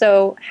with.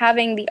 So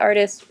having the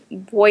artist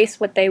voice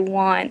what they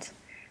want,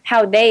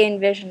 how they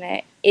envision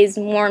it, is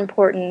more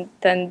important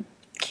than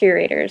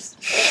curators.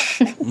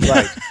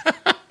 Right.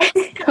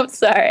 I'm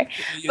sorry.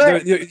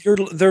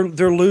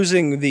 They're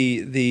losing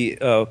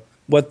the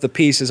what the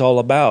piece is all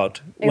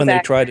about when they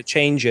try to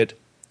change it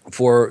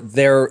for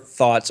their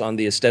thoughts on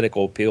the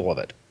aesthetical appeal of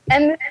it.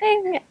 And the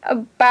thing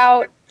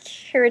about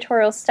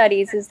curatorial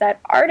studies is that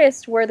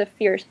artists were the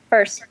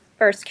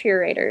first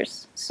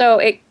curators. So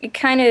it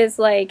kind of is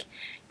like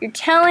you're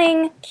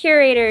telling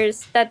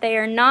curators that they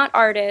are not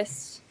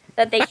artists,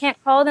 that they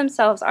can't call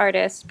themselves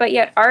artists, but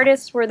yet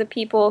artists were the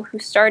people who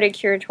started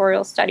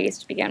curatorial studies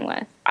to begin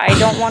with. I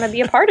don't want to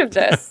be a part of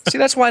this. See,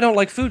 that's why I don't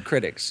like food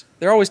critics.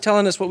 They're always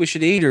telling us what we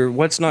should eat or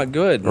what's not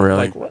good. Really?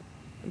 Like, what?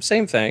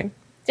 Same thing.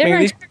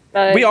 Different,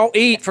 but we all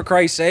eat, for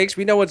Christ's sakes.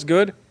 We know what's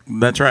good.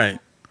 That's right.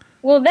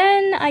 well,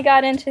 then I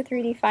got into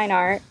 3D fine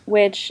art,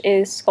 which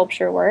is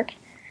sculpture work.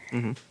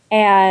 Mhm.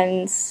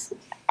 And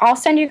I'll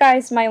send you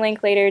guys my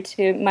link later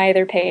to my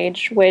other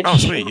page, which Oh,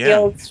 sweet, yeah.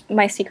 reveals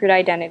my secret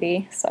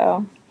identity.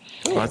 So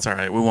Oh, that's all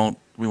right. We won't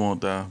blow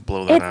it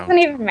that out. doesn't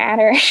even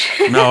matter.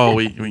 No,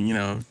 we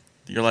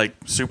you're like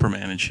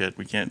Superman and shit.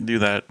 We can't do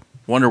that.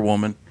 Wonder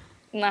Woman.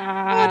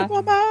 Nah.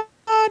 Woman.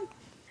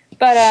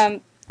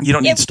 But You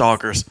don't need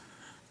stalkers.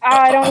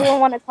 I don't even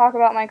want to talk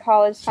about my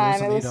college time.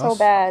 doesn't It was need so us.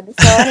 bad.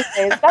 So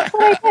anyways, that's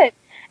what I did.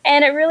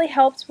 And it really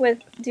helped with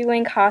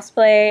doing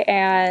cosplay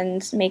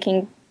and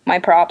making my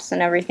props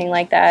and everything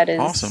like that.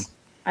 Awesome.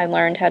 I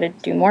learned how to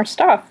do more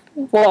stuff.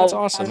 Well, That's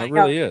awesome. It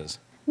really is.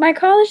 My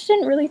college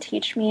didn't really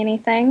teach me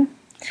anything.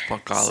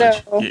 Fuck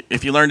college. So-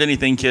 If you learned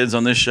anything, kids,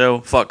 on this show,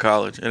 fuck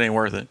college. It ain't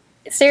worth it.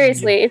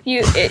 Seriously,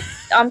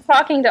 I'm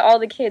talking to all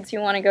the kids who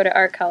want to go to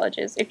art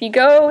colleges. If you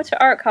go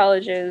to art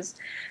colleges,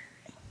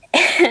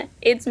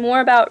 it's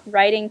more about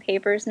writing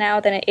papers now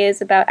than it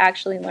is about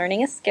actually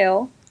learning a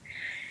skill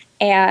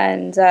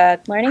and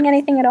learning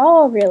anything at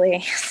all,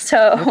 really.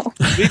 So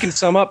We can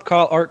sum up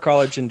art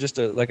college in just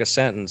a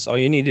sentence. All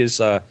you need is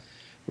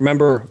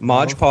remember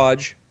Mod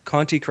Podge,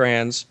 Conti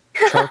crayons,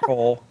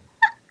 charcoal,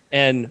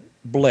 and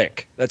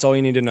Blick. That's all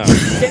you need to know.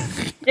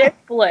 Dick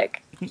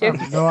Blick. I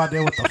have no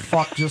idea what the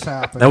fuck just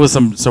happened. That was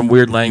some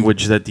weird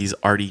language that these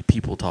arty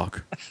people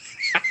talk.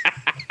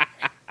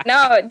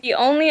 No, the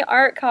only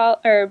art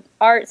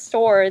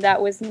store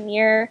that was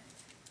near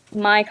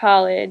my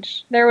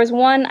college. There was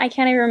one, I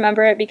can't even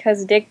remember it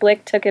because Dick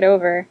Blick took it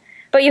over.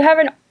 But you have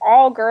an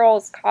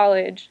all-girls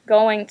college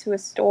going to a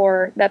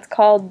store that's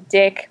called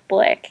Dick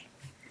Blick.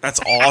 That's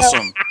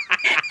awesome.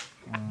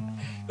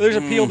 There's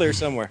a peel there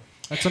somewhere.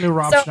 That's a new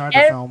Rob So Schneider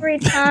film. every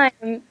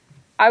time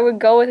I would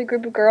go with a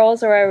group of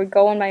girls or I would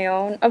go on my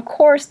own, of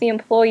course the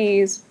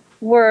employees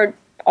were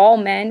all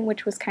men,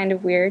 which was kind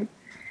of weird.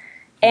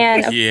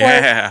 And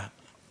Yeah.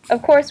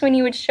 of course, when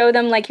you would show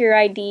them like your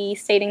ID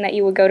stating that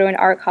you would go to an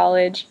art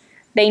college,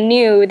 they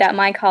knew that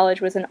my college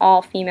was an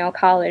all-female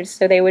college,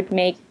 so they would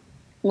make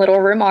little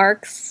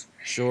remarks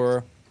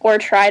Sure. or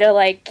try to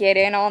like get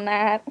in on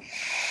that.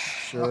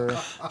 Sure.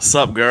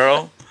 Sup,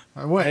 girl?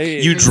 Wait,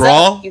 Hey, You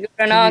draw? You go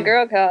to an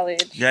all-girl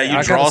college. Yeah, you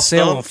I draw got a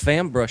sale of stuff?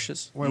 fan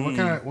brushes. wait,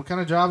 what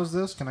kind of job is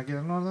this? Can I get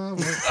in on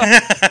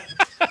that?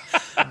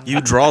 You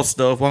draw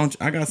stuff. Why don't you,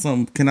 I got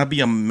some. Can I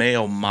be a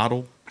male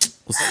model?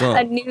 What's A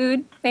up?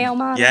 nude male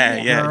model. Yeah,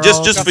 yeah. Girl,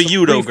 Just got for some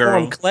you though, Freeform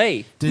girl.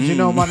 clay. Did you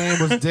know my name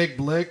was Dick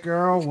Blick,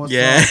 girl? What's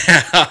Yeah.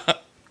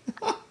 up?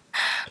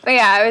 But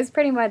yeah, it was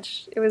pretty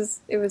much it was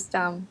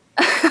dumb.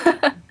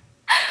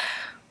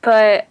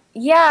 But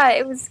yeah,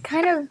 it was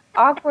kind of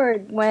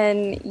awkward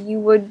when you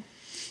would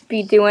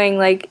be doing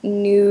like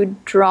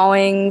nude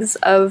drawings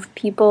of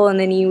people and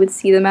then you would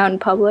see them out in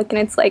public and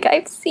it's like,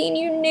 I've seen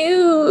you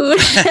nude.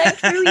 I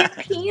drew your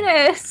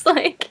penis.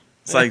 Like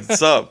It's like,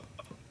 sup?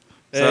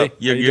 Hey, Sup? how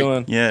you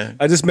doing? Yeah.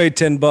 I just made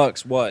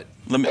 $10. What?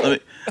 Let me.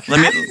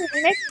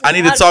 I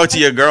need to talk to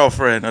your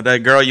girlfriend or that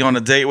girl you on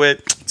a date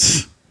with.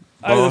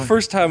 The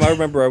first time I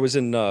remember I was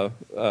in one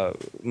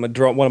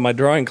of my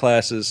drawing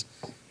classes,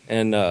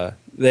 and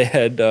they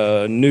had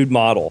a nude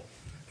model.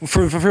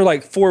 For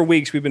like 4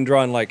 weeks, we've been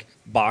drawing like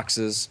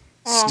boxes,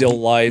 still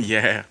life,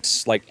 Yeah.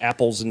 like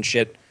apples and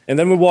shit. And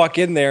then we walk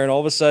in there, and all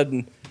of a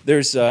sudden,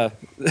 there's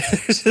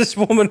this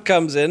woman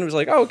comes in and was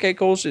like, oh, okay,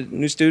 cool, she's a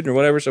new student or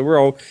whatever. So we're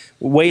all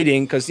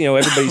waiting because,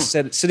 everybody's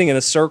sitting in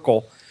a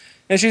circle.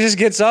 And she just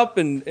gets up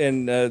and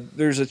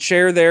there's a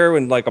chair there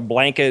and like a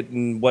blanket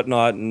and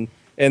whatnot. And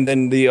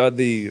then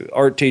the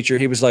art teacher,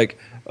 he was like,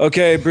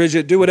 okay,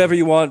 Bridget, do whatever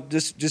you want.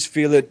 Just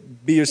feel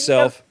it. Be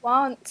yourself.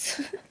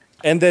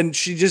 And then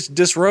she just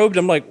disrobed.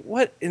 I'm like,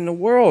 what in the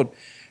world?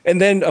 And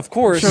then, of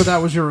course... I'm sure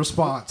that was your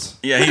response.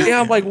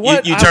 Yeah, I'm like,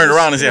 what? You turned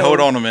around and said, hold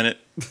on a minute.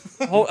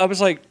 I was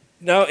like,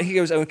 no. He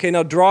goes, okay,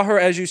 now draw her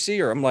as you see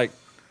her. I'm like,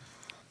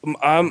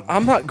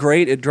 I'm not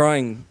great at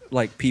drawing,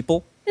 like,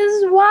 people.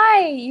 This is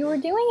why you were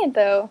doing it,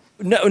 though.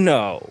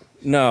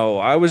 No.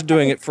 I was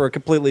doing it for a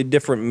completely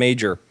different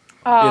major.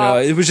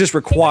 It was just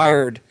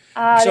required.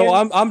 So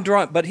I'm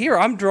drawing, but here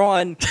I'm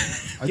drawing.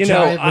 A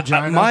giant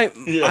vagina?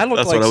 I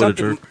look like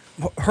something.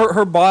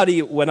 Her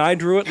body, when I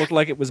drew it, looked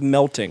like it was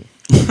melting.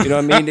 You know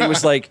what I mean? It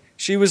was like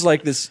she was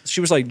like this.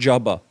 She was like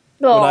Jabba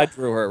when I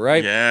drew her,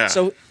 right? Yeah.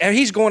 So and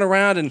he's going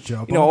around, and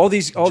Jabba? all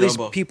these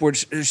people are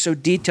so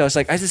detailed. It's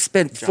like I just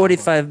spent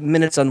 45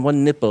 minutes on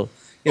one nipple,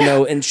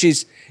 and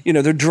she's,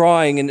 they're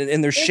drawing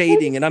and they're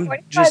shading, and I'm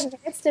 45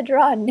 minutes to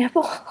draw a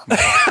nipple.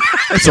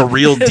 It's a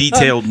real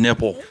detailed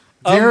nipple.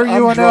 Dare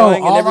you or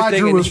no, all I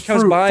drew was he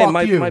comes fruit. by Fuck and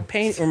my you.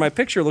 paint or my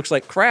picture looks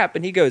like crap,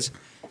 and he goes,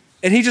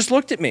 and he just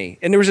looked at me,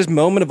 and there was this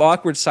moment of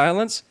awkward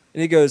silence,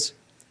 and he goes,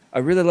 I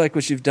really like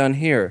what you've done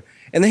here.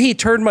 And then he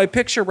turned my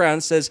picture around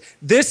and says,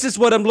 this is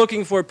what I'm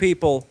looking for,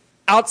 people.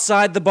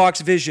 Outside the box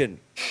vision.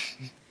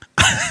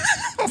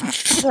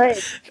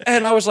 Right.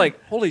 And I was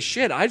like, holy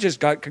shit, I just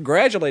got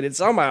congratulated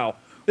somehow.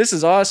 This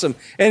is awesome.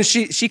 And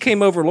she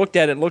came over, looked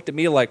at it, and looked at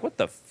me like, what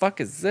the fuck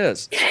is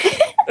this?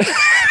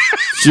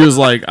 She was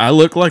like, I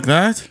look like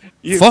that?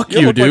 Fuck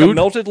you, look dude. like a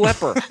melted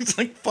leper. It's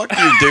like, fuck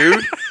you,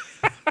 dude.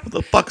 What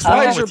the fuck's Why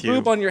wrong is your with you?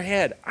 boob on your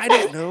head? I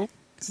don't know.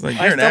 It's like,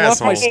 I you're an fell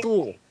off my asshole.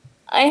 stool.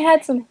 I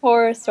had some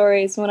horror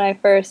stories when I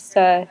first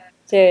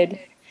did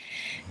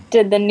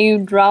the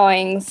nude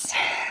drawings.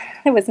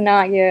 It was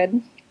not good.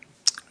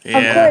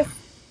 Yeah. Of course,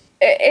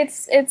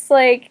 it's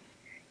like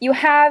you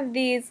have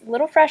these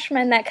little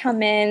freshmen that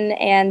come in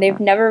and they've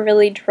never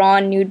really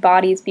drawn nude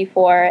bodies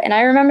before. And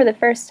I remember the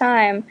first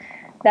time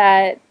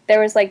that there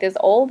was like this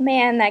old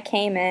man that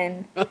came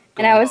in,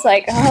 and I was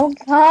like, oh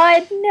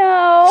God,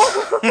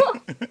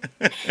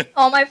 no.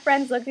 All my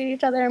friends looked at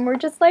each other and were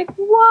just like,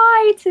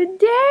 why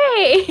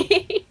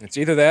today? It's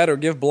either that or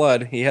give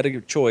blood. He had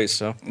a choice,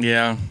 so.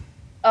 Yeah.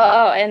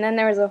 Oh, and then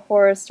there was a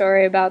horror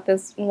story about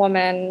this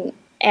woman,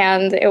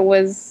 and it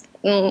was,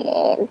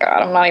 oh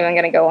God, I'm not even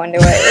going to go into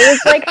it. It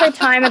was like her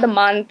time of the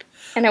month,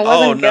 and it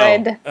wasn't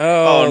good.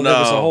 Oh, no. There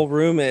was a whole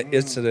room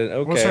incident.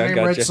 Okay, What's her I name,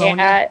 got Red you. Sonja?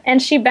 Yeah, and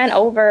she bent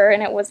over,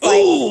 and it was like,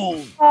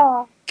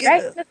 right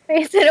in the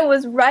face, and it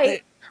was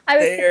right. I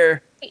was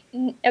There.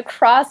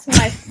 across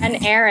my friend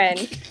Erin,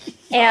 and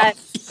And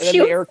then she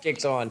the was, air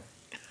kicks on.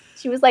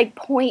 she was like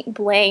point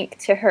blank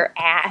to her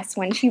ass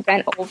when she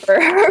bent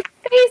over. Her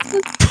face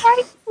was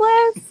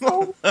priceless.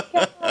 Oh my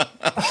God.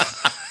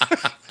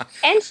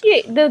 And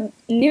the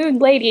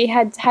nude lady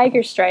had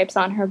tiger stripes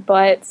on her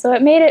butt, so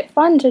it made it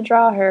fun to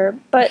draw her,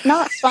 but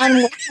not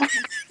fun.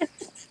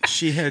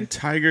 She had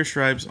tiger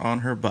stripes on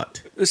her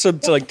butt. So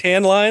like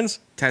tan lines?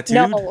 Tattooed?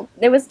 No,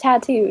 it was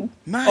tattooed.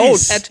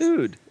 Nice. Oh,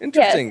 tattooed.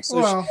 Interesting. Yes.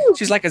 So Well-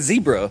 she's like a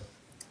zebra.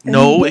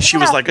 No, she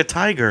was like a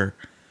tiger.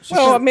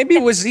 Well, maybe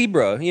it was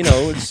zebra. It's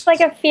It's like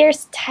a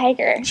fierce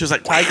tiger. She was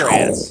like, tiger "Wow,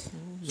 ass.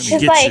 I'm She's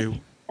gonna get like you."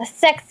 a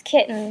sex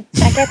kitten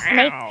that gets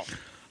naked.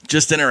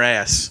 Just in her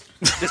ass.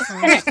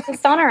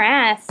 Just on her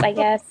ass, I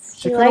guess.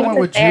 She She could have likes went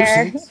it with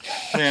there.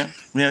 Juicy.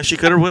 Yeah, she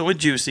could have went with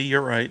Juicy.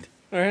 You're right.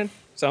 All right,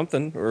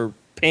 something or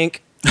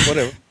pink,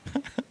 whatever.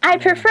 I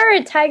prefer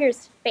a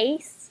tiger's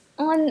face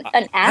on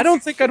an ass. I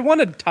don't think I'd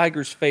want a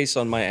tiger's face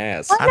on my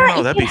ass. Why I don't not? know,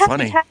 You that'd could be have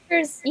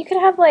funny. You could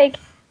have like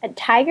a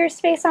tiger's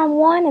face on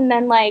one, and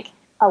then like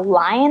a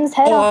lion's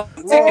head Oh,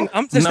 on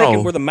I'm just No.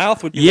 thinking where the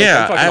mouth would be.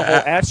 Yeah, like, I'm talking I- the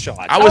whole ass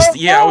shot. I was,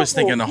 Oh, I was no.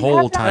 thinking the You whole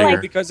have to, tiger.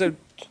 like, because of,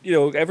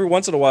 every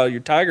once in a while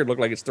your tiger look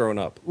like it's thrown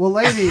up. Well,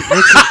 lady,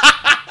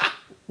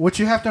 what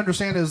you have to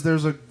understand is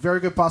there's a very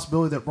good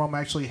possibility that Rum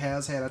actually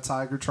has had a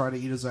tiger try to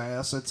eat his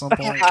ass at some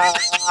point.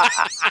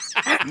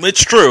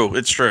 It's true.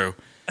 It's true.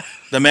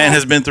 The man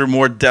has been through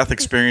more death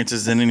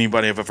experiences than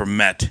anybody I've ever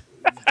met.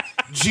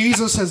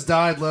 Jesus has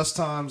died less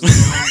times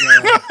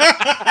than Rum.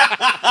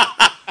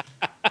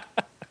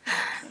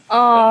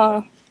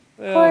 Oh,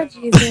 poor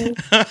Jesus.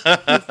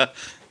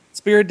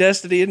 Spirit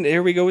destiny, and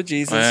here we go with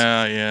Jesus.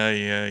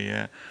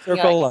 Yeah.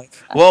 Circle of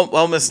life.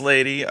 Well, Miss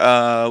Lady,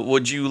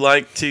 would you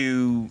like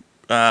to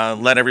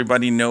let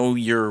everybody know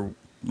your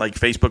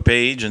Facebook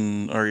page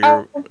or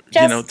your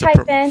Just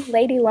type in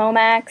Lady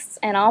Lomax,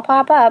 and I'll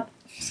pop up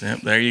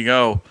Yep, there you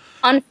go.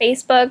 on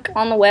Facebook,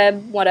 on the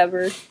web,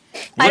 whatever.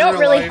 I don't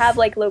real really life. have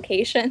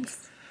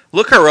locations.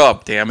 Look her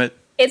up, damn it.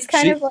 It's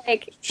kind of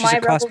like She's my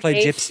a cosplay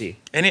revelation. gypsy.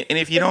 And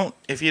if you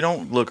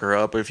don't look her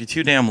up, or if you're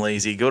too damn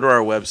lazy, go to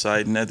our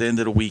website, and at the end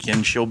of the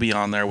weekend, she'll be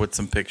on there with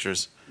some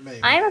pictures. Maybe.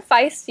 I'm a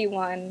feisty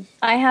one.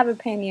 I have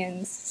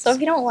opinions. So if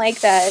you don't like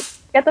that,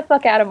 get the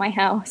fuck out of my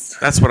house.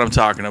 That's what I'm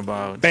talking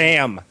about.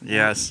 Bam.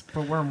 Yes.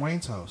 But we're in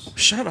Wayne's house.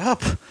 Shut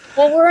up.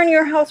 Well, we're in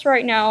your house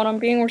right now, and I'm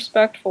being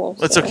respectful.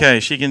 It's so. okay.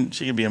 She can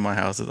be in my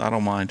house. I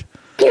don't mind.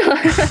 Her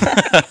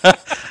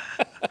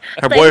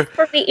Thanks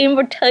for the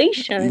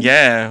invitation.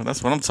 Yeah,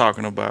 that's what I'm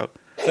talking about.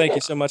 Thank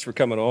you so much for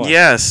coming on.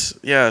 Yes,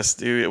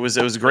 dude. It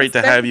was great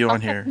to have you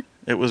on here.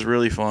 It was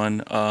really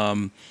fun.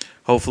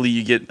 Hopefully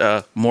you get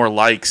more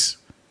likes.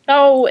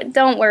 Oh,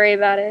 don't worry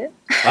about it.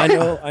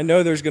 I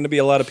know there's going to be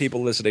a lot of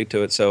people listening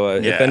to it. So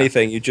Yeah. if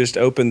anything, you just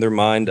open their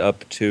mind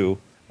up to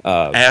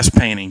Ass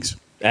paintings.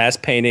 ass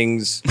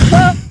paintings,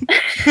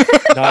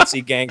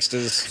 Nazi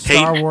gangsters.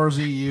 Star Wars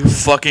EU.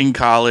 Fucking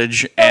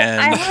college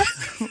and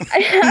I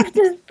have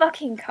to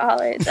fucking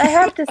college. I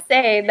have to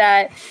say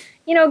that,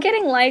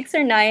 getting likes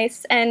are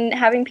nice and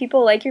having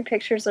people like your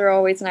pictures are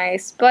always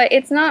nice, but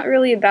it's not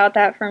really about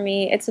that for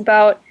me. It's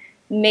about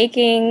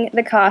making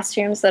the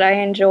costumes that I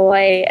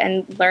enjoy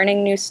and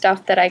learning new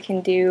stuff that I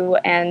can do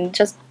and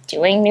just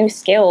doing new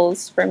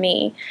skills for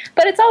me.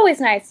 But it's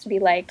always nice to be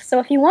liked. So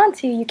if you want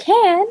to, you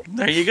can.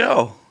 there you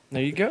go.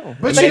 There you go.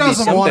 But And she maybe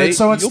doesn't want it,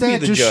 someday so you'll be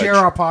instead the just judge. share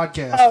our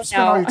podcast. Oh,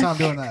 Spend all no. your time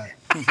doing that.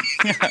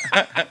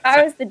 If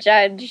I was the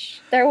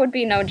judge, there would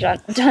be no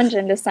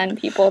dungeon to send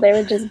people. They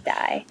would just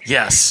die.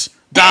 Yes.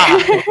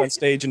 Da. Walk on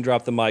stage and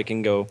drop the mic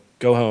and go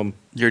home.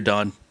 You're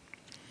done.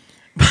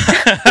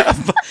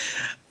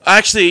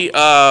 Actually,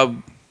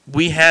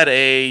 we had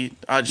I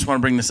just want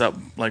to bring this up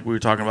like we were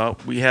talking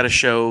about. We had a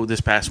show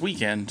this past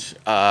weekend.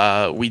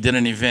 We did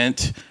an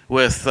event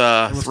with It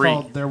was three.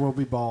 called There Will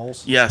Be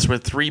Balls. Yes,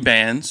 with 3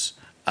 bands.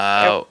 We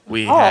Oh.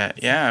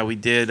 we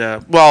did.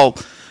 Well,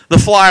 the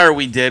flyer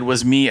we did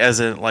was me as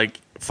a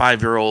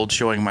 5-year-old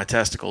showing my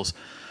testicles.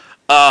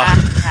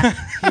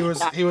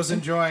 He was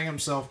enjoying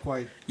himself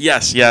quite.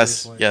 Yes,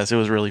 Seriously. it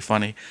was really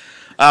funny.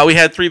 We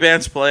had 3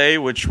 bands play,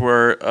 which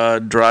were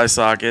Dry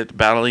Socket,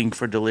 Battling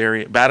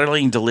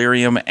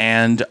Delirium,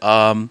 and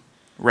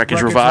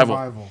Wreckage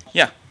Revival.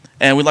 Yeah,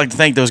 and we'd like to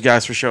thank those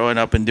guys for showing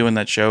up and doing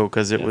that show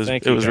because it was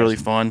thank you, guys. really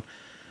fun.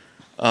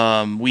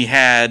 We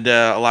had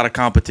a lot of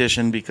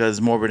competition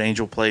because Morbid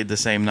Angel played the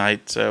same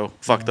night, so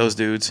fuck those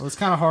dudes. Well, it's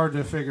kind of hard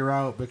to figure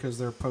out because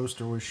their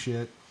poster was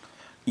shit.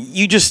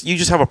 You just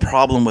have a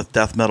problem with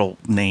death metal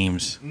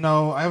names.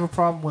 No, I have a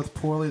problem with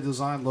poorly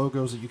designed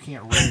logos that you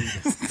can't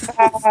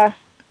read.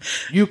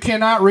 You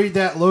cannot read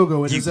that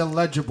logo. It is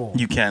illegible.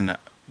 You can.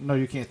 No,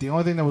 you can't. The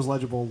only thing that was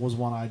legible was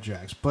One Eye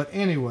Jacks. But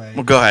anyway,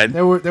 Well, go ahead.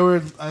 There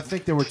were. I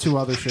think there were 2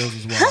 other shows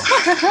as well.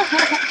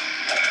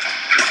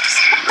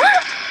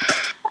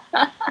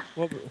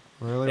 Well,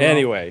 Really?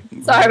 anyway,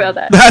 Sorry about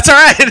that. That's all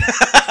right.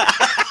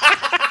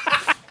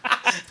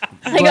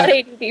 I got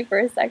ADD for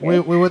a second. We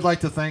would like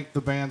to thank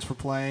the bands for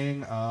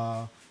playing,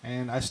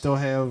 and I still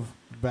have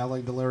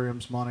Battling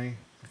Delirium's money.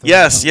 If they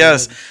Yes, come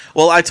yes. good.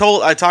 Well, I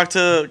talked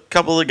to a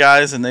couple of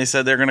guys, and they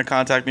said they're going to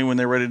contact me when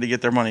they're ready to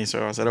get their money.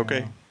 So I said,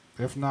 okay.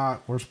 If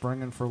not, we're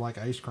springing for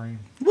ice cream.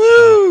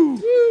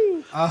 Woo!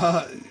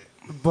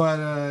 But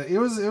it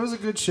was a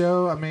good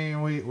show. I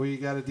mean, we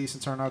got a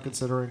decent turnout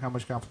considering how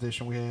much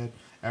competition we had.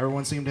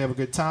 Everyone seemed to have a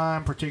good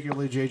time,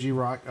 particularly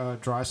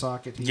JG Dry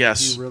Socket.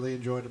 Yes. He really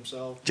enjoyed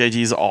himself.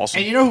 JG's awesome.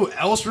 And you know who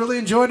else really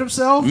enjoyed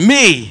himself?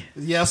 Me,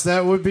 Yes,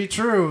 that would be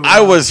true.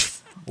 I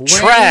was Wayne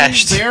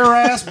trashed. Bare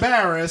ass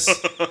Barris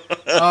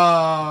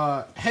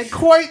had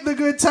quite the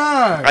good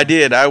time. I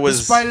did. I was.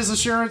 Despite his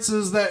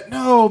assurances that,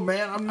 no,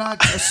 man, I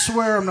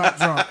swear I'm not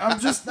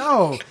drunk.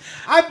 No.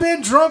 I've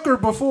been drunker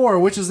before,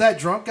 which is that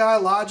drunk guy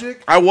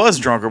logic. I was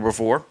drunker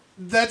before.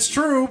 That's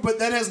true, but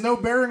that has no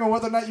bearing on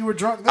whether or not you were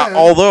drunk then.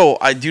 Although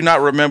I do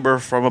not remember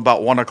from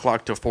about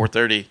 1:00 to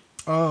 4:30.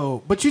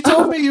 Oh, but you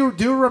told me you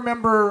do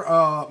remember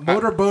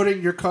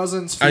motorboating your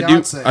cousin's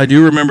fiance. I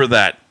do remember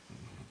that.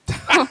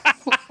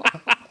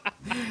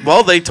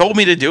 Well, they told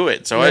me to do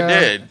it, so I Yeah.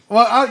 did.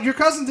 Well, your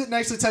cousin didn't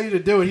actually tell you to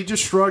do it. He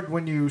just shrugged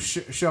when you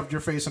shoved your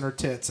face in her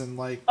tits and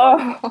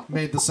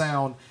made the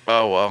sound.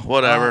 Oh well,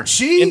 whatever.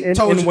 She In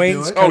told you to do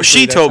Wayne's it. Oh,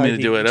 she that's told how me to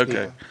he do it. used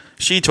Okay.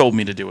 She told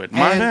me to do it.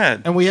 My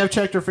bad. And we have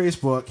checked her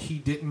Facebook. He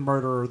didn't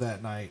murder her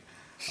that night.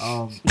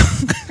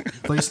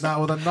 At least not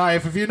with a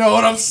knife, if you know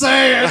what I'm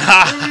saying.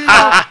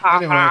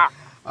 Anyway.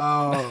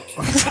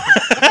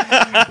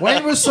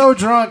 Wayne was so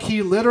drunk,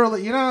 he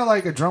literally,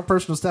 like a drunk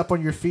person will step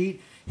on your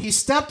feet. He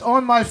stepped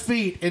on my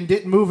feet and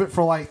didn't move it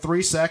for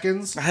 3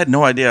 seconds. I had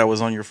no idea I was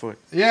on your foot.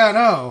 Yeah, I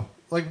know.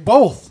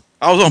 Both.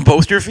 I was on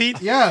both your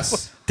feet?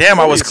 Yes. Damn,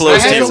 I was I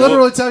close had to to you.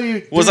 literally tell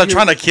you. Was I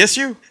trying to kiss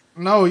you?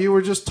 No, you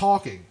were just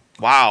talking.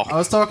 Wow. I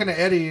was talking to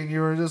Eddie, and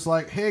you were just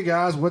like, "Hey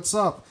guys, what's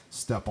up?"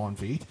 Step on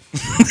feet,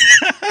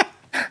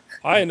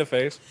 Hi in the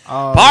face.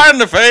 Pie in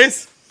the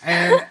face.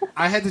 and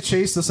I had to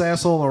chase this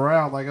asshole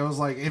around. I was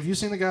like, "Have you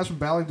seen the guys from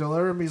Battling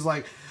Delirium?" He's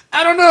like,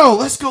 "I don't know.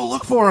 Let's go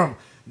look for them.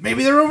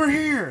 Maybe they're over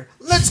here.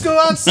 Let's go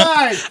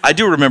outside." I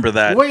do remember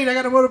that. Wait, I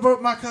got to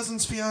motorboat my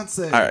cousin's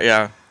fiance. All right,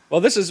 yeah.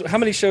 Well, how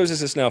many shows is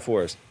this now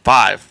for us?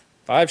 5.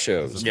 5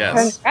 shows.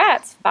 Yes.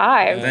 Congrats,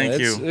 5. Thank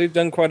you. We've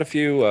done quite a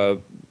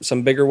few,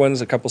 some bigger ones,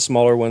 a couple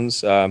smaller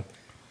ones.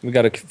 We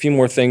got a few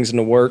more things in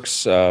the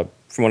works.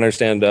 From what I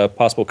understand, a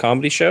possible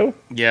comedy show.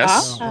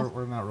 Yes. No,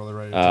 we're not really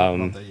ready to talk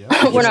about that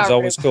yet. Which is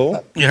always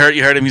cool. You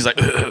heard him. He's like,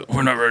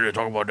 we're not ready to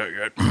talk about that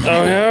yet.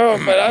 Oh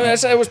yeah, but I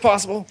said it was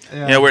possible.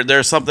 Yeah,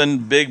 there's something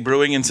big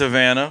brewing in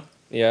Savannah.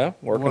 Yeah,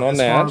 working on as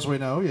that. As far as we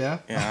know, yeah.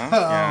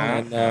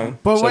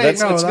 And, but so wait,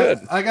 that's good.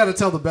 I got to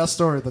tell the best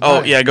story of the Oh,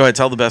 night. yeah, go ahead.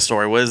 Tell the best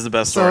story. What is the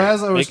best story? So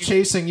as I was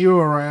chasing you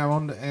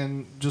around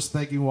and just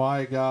thinking,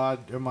 why,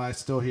 God, am I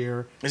still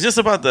here? Is this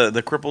about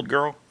the crippled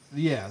girl?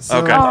 Yeah. So,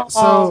 Okay.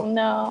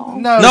 No.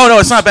 No,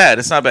 it's not bad.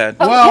 It's not bad.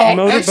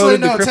 Well, Okay. actually,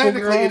 no, Motorboated the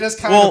technically crippled it is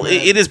kind Well, of bad.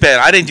 it is bad.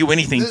 I didn't do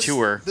anything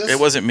to her. It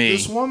wasn't me.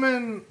 This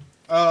woman,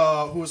 who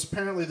was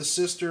apparently the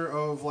sister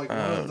of like one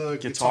of the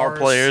guitar guitarists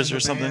players in or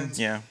the something. bands,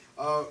 Yeah.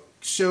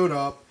 showed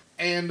up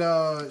and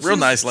Real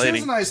nice lady.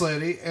 She was a nice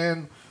lady,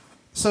 and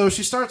so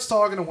she starts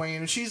talking to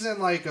Wayne, and she's in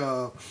like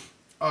a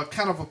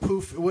kind of a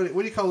poof. What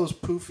do you call those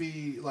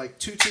poofy like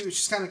tutu?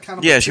 She's kind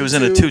of Yeah, she was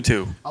in a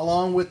tutu.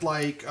 along with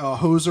like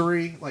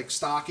hosiery, like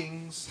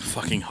stockings.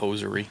 Fucking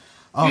hosiery.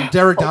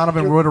 Derek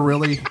Donovan would have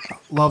really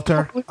loved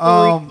her.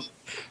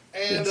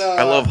 And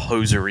I love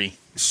hosiery.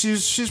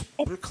 she's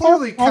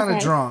clearly kind of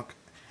drunk,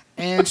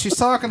 and she's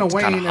talking to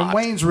Wayne, kinda hot. and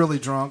Wayne's really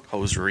drunk,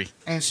 Hosiery.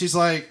 and she's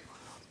like,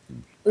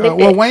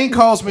 well, Wayne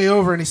calls me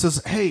over, and he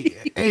says, hey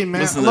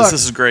man, Listen to look, this.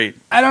 This is great.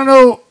 I don't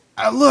know.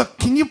 Look,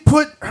 can you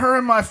put her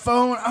in my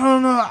phone? I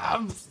don't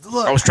know.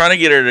 Look. I was trying to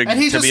get her and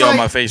he to just be like on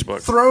my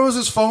Facebook. throws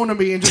his phone to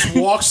me and just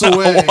walks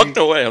away. I walked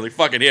away. I was like,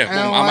 fuck it, yeah. And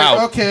I'm I'm like,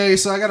 out. okay,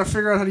 so I got to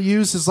figure out how to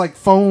use his like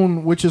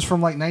phone, which is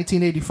from like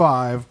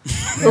 1985.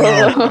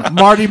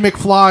 Marty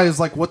McFly is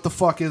like, what the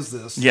fuck is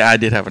this? Yeah, I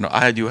do have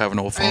an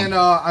old phone. And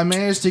I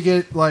managed to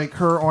get like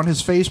her on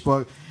his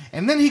Facebook,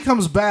 and then he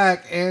comes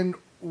back, and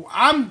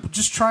I'm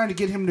just trying to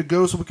get him to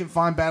go so we can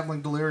find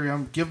Battling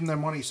Delirium, give them their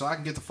money so I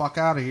can get the fuck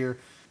out of here.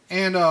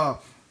 And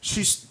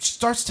she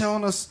starts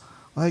telling us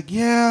like,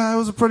 yeah, it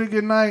was a pretty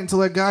good night until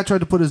that guy tried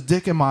to put his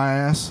dick in my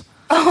ass.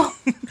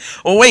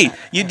 Oh wait,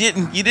 you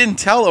didn't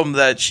tell him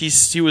that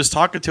she was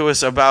talking to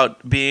us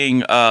about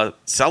being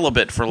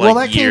celibate for like well,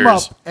 that years. came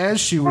up as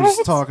she was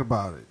talking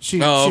about it.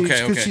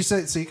 Okay. She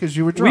said, see, because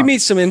you were We drunk.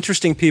 meet some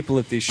interesting people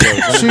at these shows.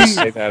 Let me just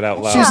say that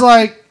out loud. She's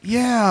like,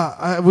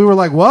 yeah. We were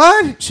like,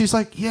 what? She's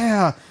like,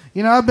 yeah.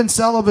 You know, I've been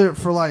celibate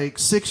for like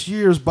 6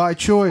 years by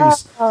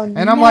choice.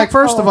 And I'm like,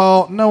 first of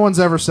all, no one's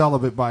ever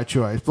celibate by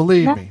choice.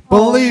 Believe me.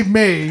 Believe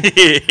me.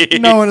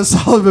 No one is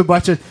celibate by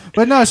choice.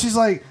 But no, she's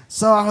like,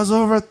 so I was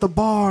over at the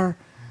bar,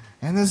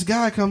 and this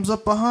guy comes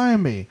up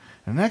behind me.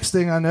 And next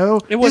thing I know,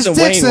 It his wasn't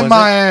dick's Wayne, in was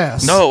my it?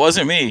 ass. No, it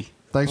wasn't me.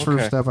 Thanks for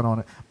Okay. stepping on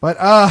it. But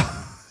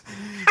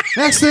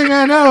next thing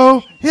I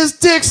know, his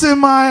dick's in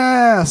my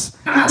ass.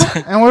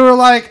 And we were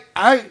like,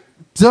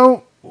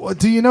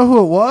 do you know who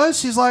it was?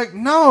 She's like,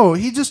 no,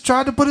 he just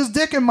tried to put his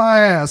dick in my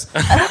ass.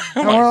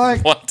 And we're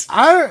like, what?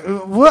 I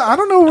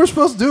don't know what we're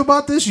supposed to do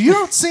about this. You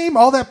don't seem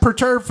all that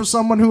perturbed for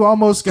someone who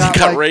almost got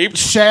like, raped?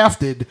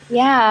 shafted.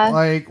 Yeah.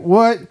 Like,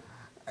 what?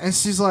 And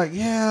she's like,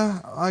 yeah,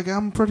 like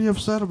I'm pretty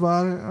upset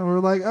about it. And we're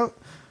like, oh,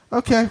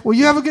 okay, well,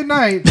 you have a good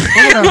night.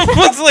 We're gonna-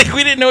 It's like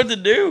we didn't know what to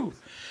do.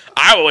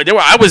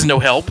 I was no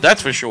help,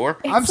 that's for sure.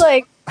 It's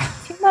like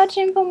too much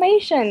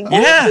information.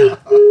 Yeah.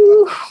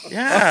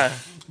 Yeah.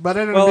 But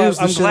it well, amused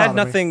the I'm shit glad out of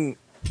me. nothing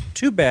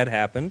too bad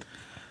happened.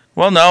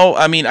 Well, no,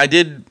 I mean, I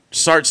did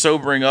start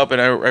sobering up, and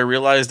I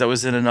realized I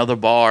was in another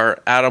bar.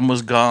 Adam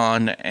was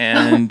gone,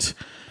 and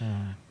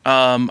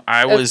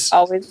I was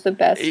always the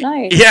best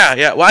night.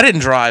 Yeah. Well, I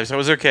didn't drive, so I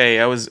was okay.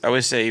 I was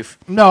safe.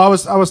 No, I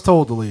was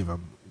told to leave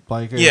him.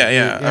 Like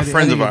A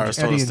friend of Eddie ours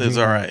told and us it was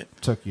Gina all right.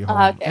 Took you home,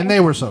 Okay. and they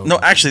were so. No,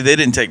 actually, they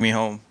didn't take me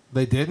home.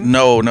 They didn't.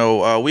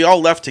 No. We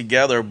all left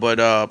together, but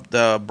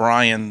the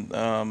Brian,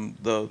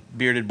 the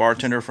bearded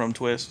bartender from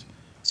Twist,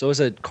 So it's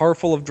a car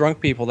full of drunk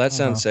people. That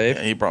sounds safe.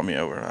 he brought me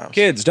over. to the house.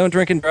 Kids, don't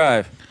drink and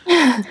drive.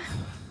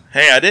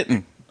 Hey, I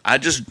didn't. I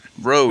just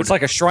rode. It's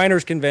like a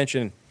Shriners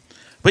convention.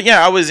 But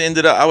yeah, I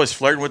was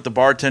flirting with the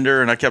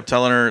bartender, and I kept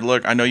telling her,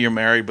 "Look, I know you're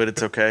married, but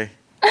it's okay.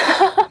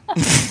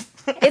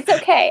 It's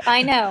okay.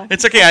 I know.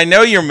 It's okay. I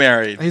know you're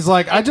married. He's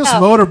like, I just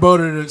know.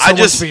 motorboated I someone's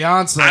just-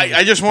 fiance.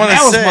 I just And want to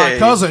that was say, my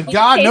cousin.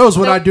 God Okay, knows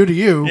what so- I do to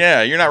you.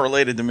 yeah, you're not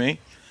related to me.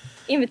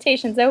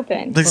 Invitation's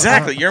open.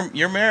 Exactly.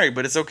 You're married,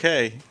 but it's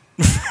okay.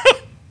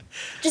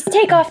 Just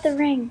take off the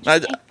ring.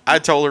 I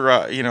told her,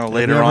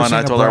 later ever on, seen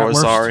I a told her I bratwurst?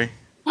 was sorry.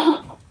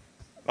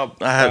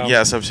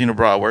 Yes, I've seen a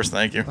bratwurst.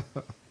 Thank you.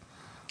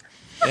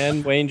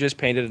 And Wayne just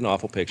painted an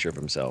awful picture of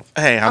himself.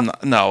 Hey, I'm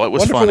not, no, it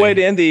was Wonderful funny. way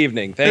to end the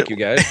evening. Thank you,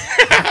 guys.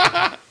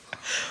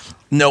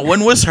 No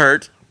one was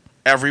hurt.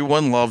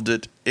 Everyone loved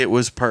it. It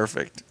was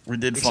perfect. We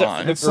did Except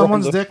fine. for the-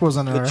 Someone's the- dick was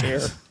in her.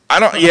 chair. I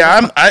don't.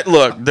 Yeah, I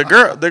look the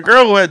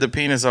girl who had the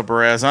penis up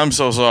her ass. I'm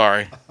so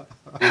sorry,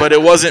 but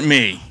it wasn't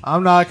me.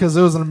 I'm not, because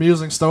it was an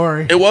amusing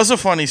story. It was a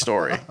funny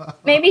story.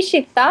 Maybe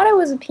she thought it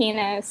was a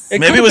penis.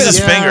 Maybe could've it was been his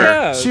a- finger.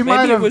 Yeah, She maybe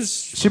might it have. was-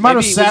 She might have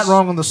maybe it sat was-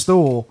 wrong on the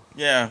stool.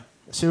 Yeah.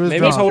 She was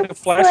Maybe he's drunk. holding a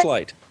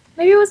flashlight.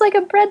 Maybe it was like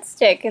a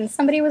breadstick, and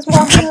somebody was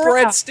walking around.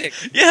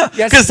 Breadstick. Yeah,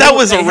 Yes, because that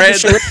was a random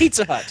random.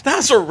 Pizza Hut.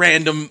 That's a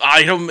random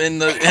item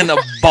in a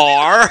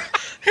bar.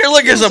 Here,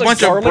 look, there's a It's a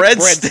bunch of garlic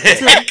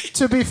breadstick.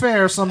 To be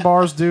fair, some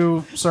bars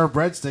do serve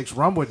breadsticks.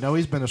 Rum would know.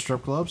 He's been to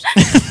strip clubs.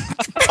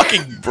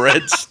 Fucking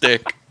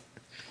breadstick.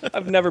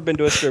 I've never been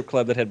to a strip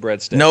club that had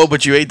breadsticks. No,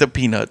 but you ate the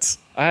peanuts.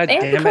 They have to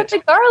Damn put it. the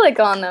garlic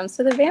on them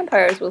so the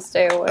vampires will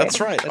stay away. That's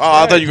right. That's I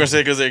thought right. you were gonna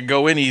say because they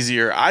go in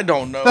easier. I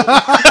don't know.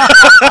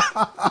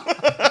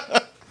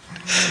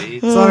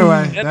 So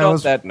anyway, And that on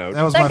was that note.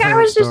 That was my That guy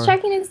favorite was just story.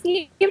 checking to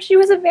see if she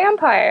was a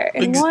vampire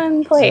in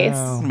one place.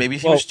 Yeah. Maybe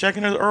he Well- was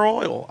checking her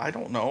oil. I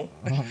don't know.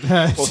 Well,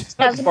 it's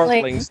not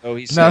sparkling, so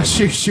he No,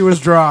 said. she was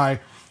dry.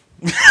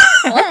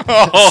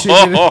 she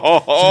needed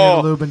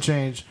lube and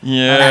change.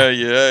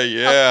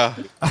 Yeah.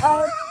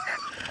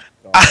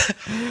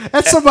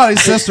 That's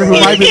somebody's sister who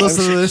might be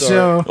listening to this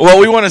show. Well,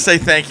 we want to say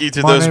thank you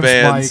to My those name's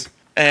bands. Mike.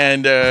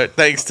 And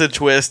thanks to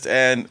Twist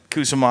and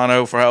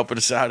Cusimano for helping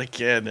us out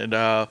again.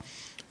 And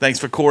thanks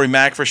for Corey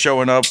Mack for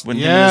showing up when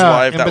he and his Yeah,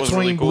 wife. in That was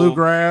between really cool.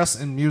 bluegrass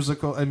and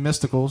musical and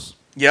mysticals.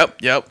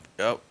 Yep.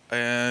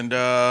 And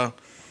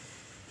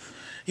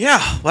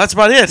yeah, that's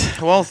about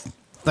it. Well,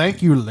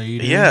 Thank you,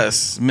 lady.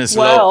 yes, Miss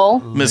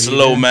Lady.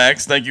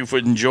 Lomax, thank you for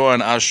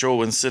enjoying our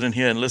show and sitting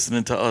here and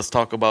listening to us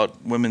talk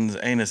about women's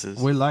anuses.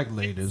 We like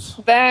ladies.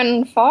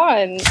 Been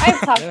fun.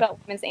 I've talked about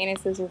women's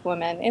anuses with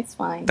women. It's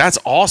fine. That's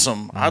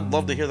awesome. I'd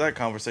love to hear that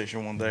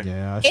conversation one day.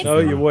 Yeah. I It's should No,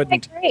 do you it.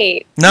 wouldn't.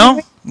 great. No?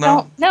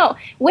 No.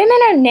 Women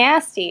are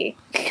nasty.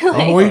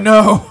 Oh, we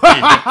know.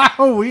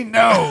 We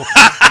know.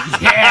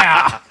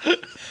 Yeah.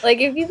 Like,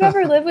 if you've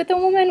ever lived with a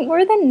woman,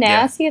 we're the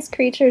nastiest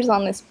creatures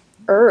on this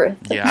earth.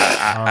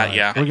 Yeah, All right.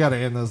 yeah. We gotta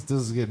end this. This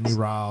is getting me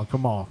riled.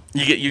 Come on.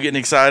 You getting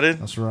excited?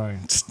 That's right.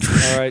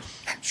 All right.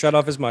 Shut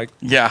off his mic.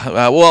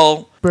 Yeah.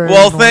 Well,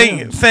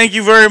 thank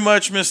you very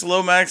much, Miss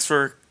Lomax,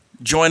 for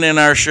joining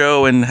our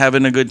show and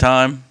having a good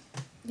time.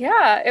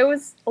 Yeah, it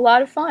was a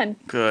lot of fun.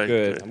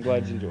 Good. I'm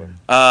glad you enjoyed it.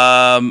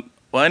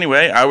 Well,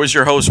 anyway, I was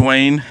your host,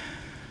 Wayne.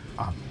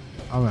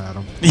 I'm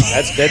Adam.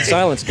 That's Dead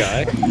Silence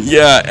guy.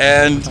 Yeah,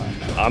 and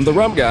I'm the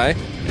rum guy.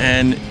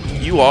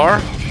 you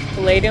are.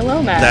 Lady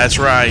Lomax. That's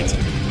right.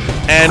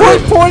 And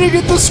Quit pointing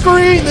at the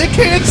screen. They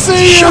can't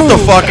see you. shut the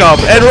fuck up.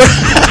 And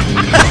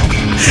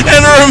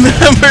and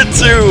remember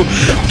to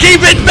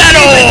keep it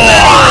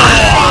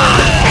metal.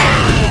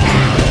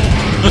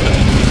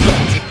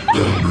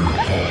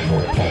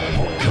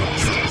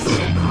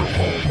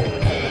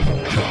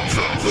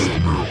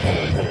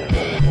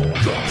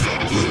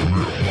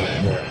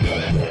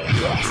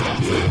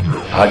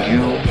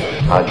 Adieu,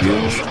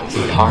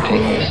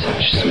 parting is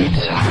such sweet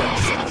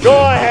sorrow. Go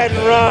ahead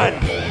and run.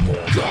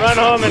 Run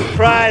home and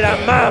cry to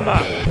mama.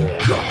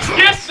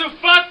 Get the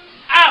fuck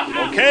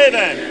out. Okay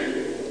then.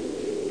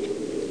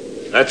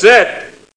 That's it.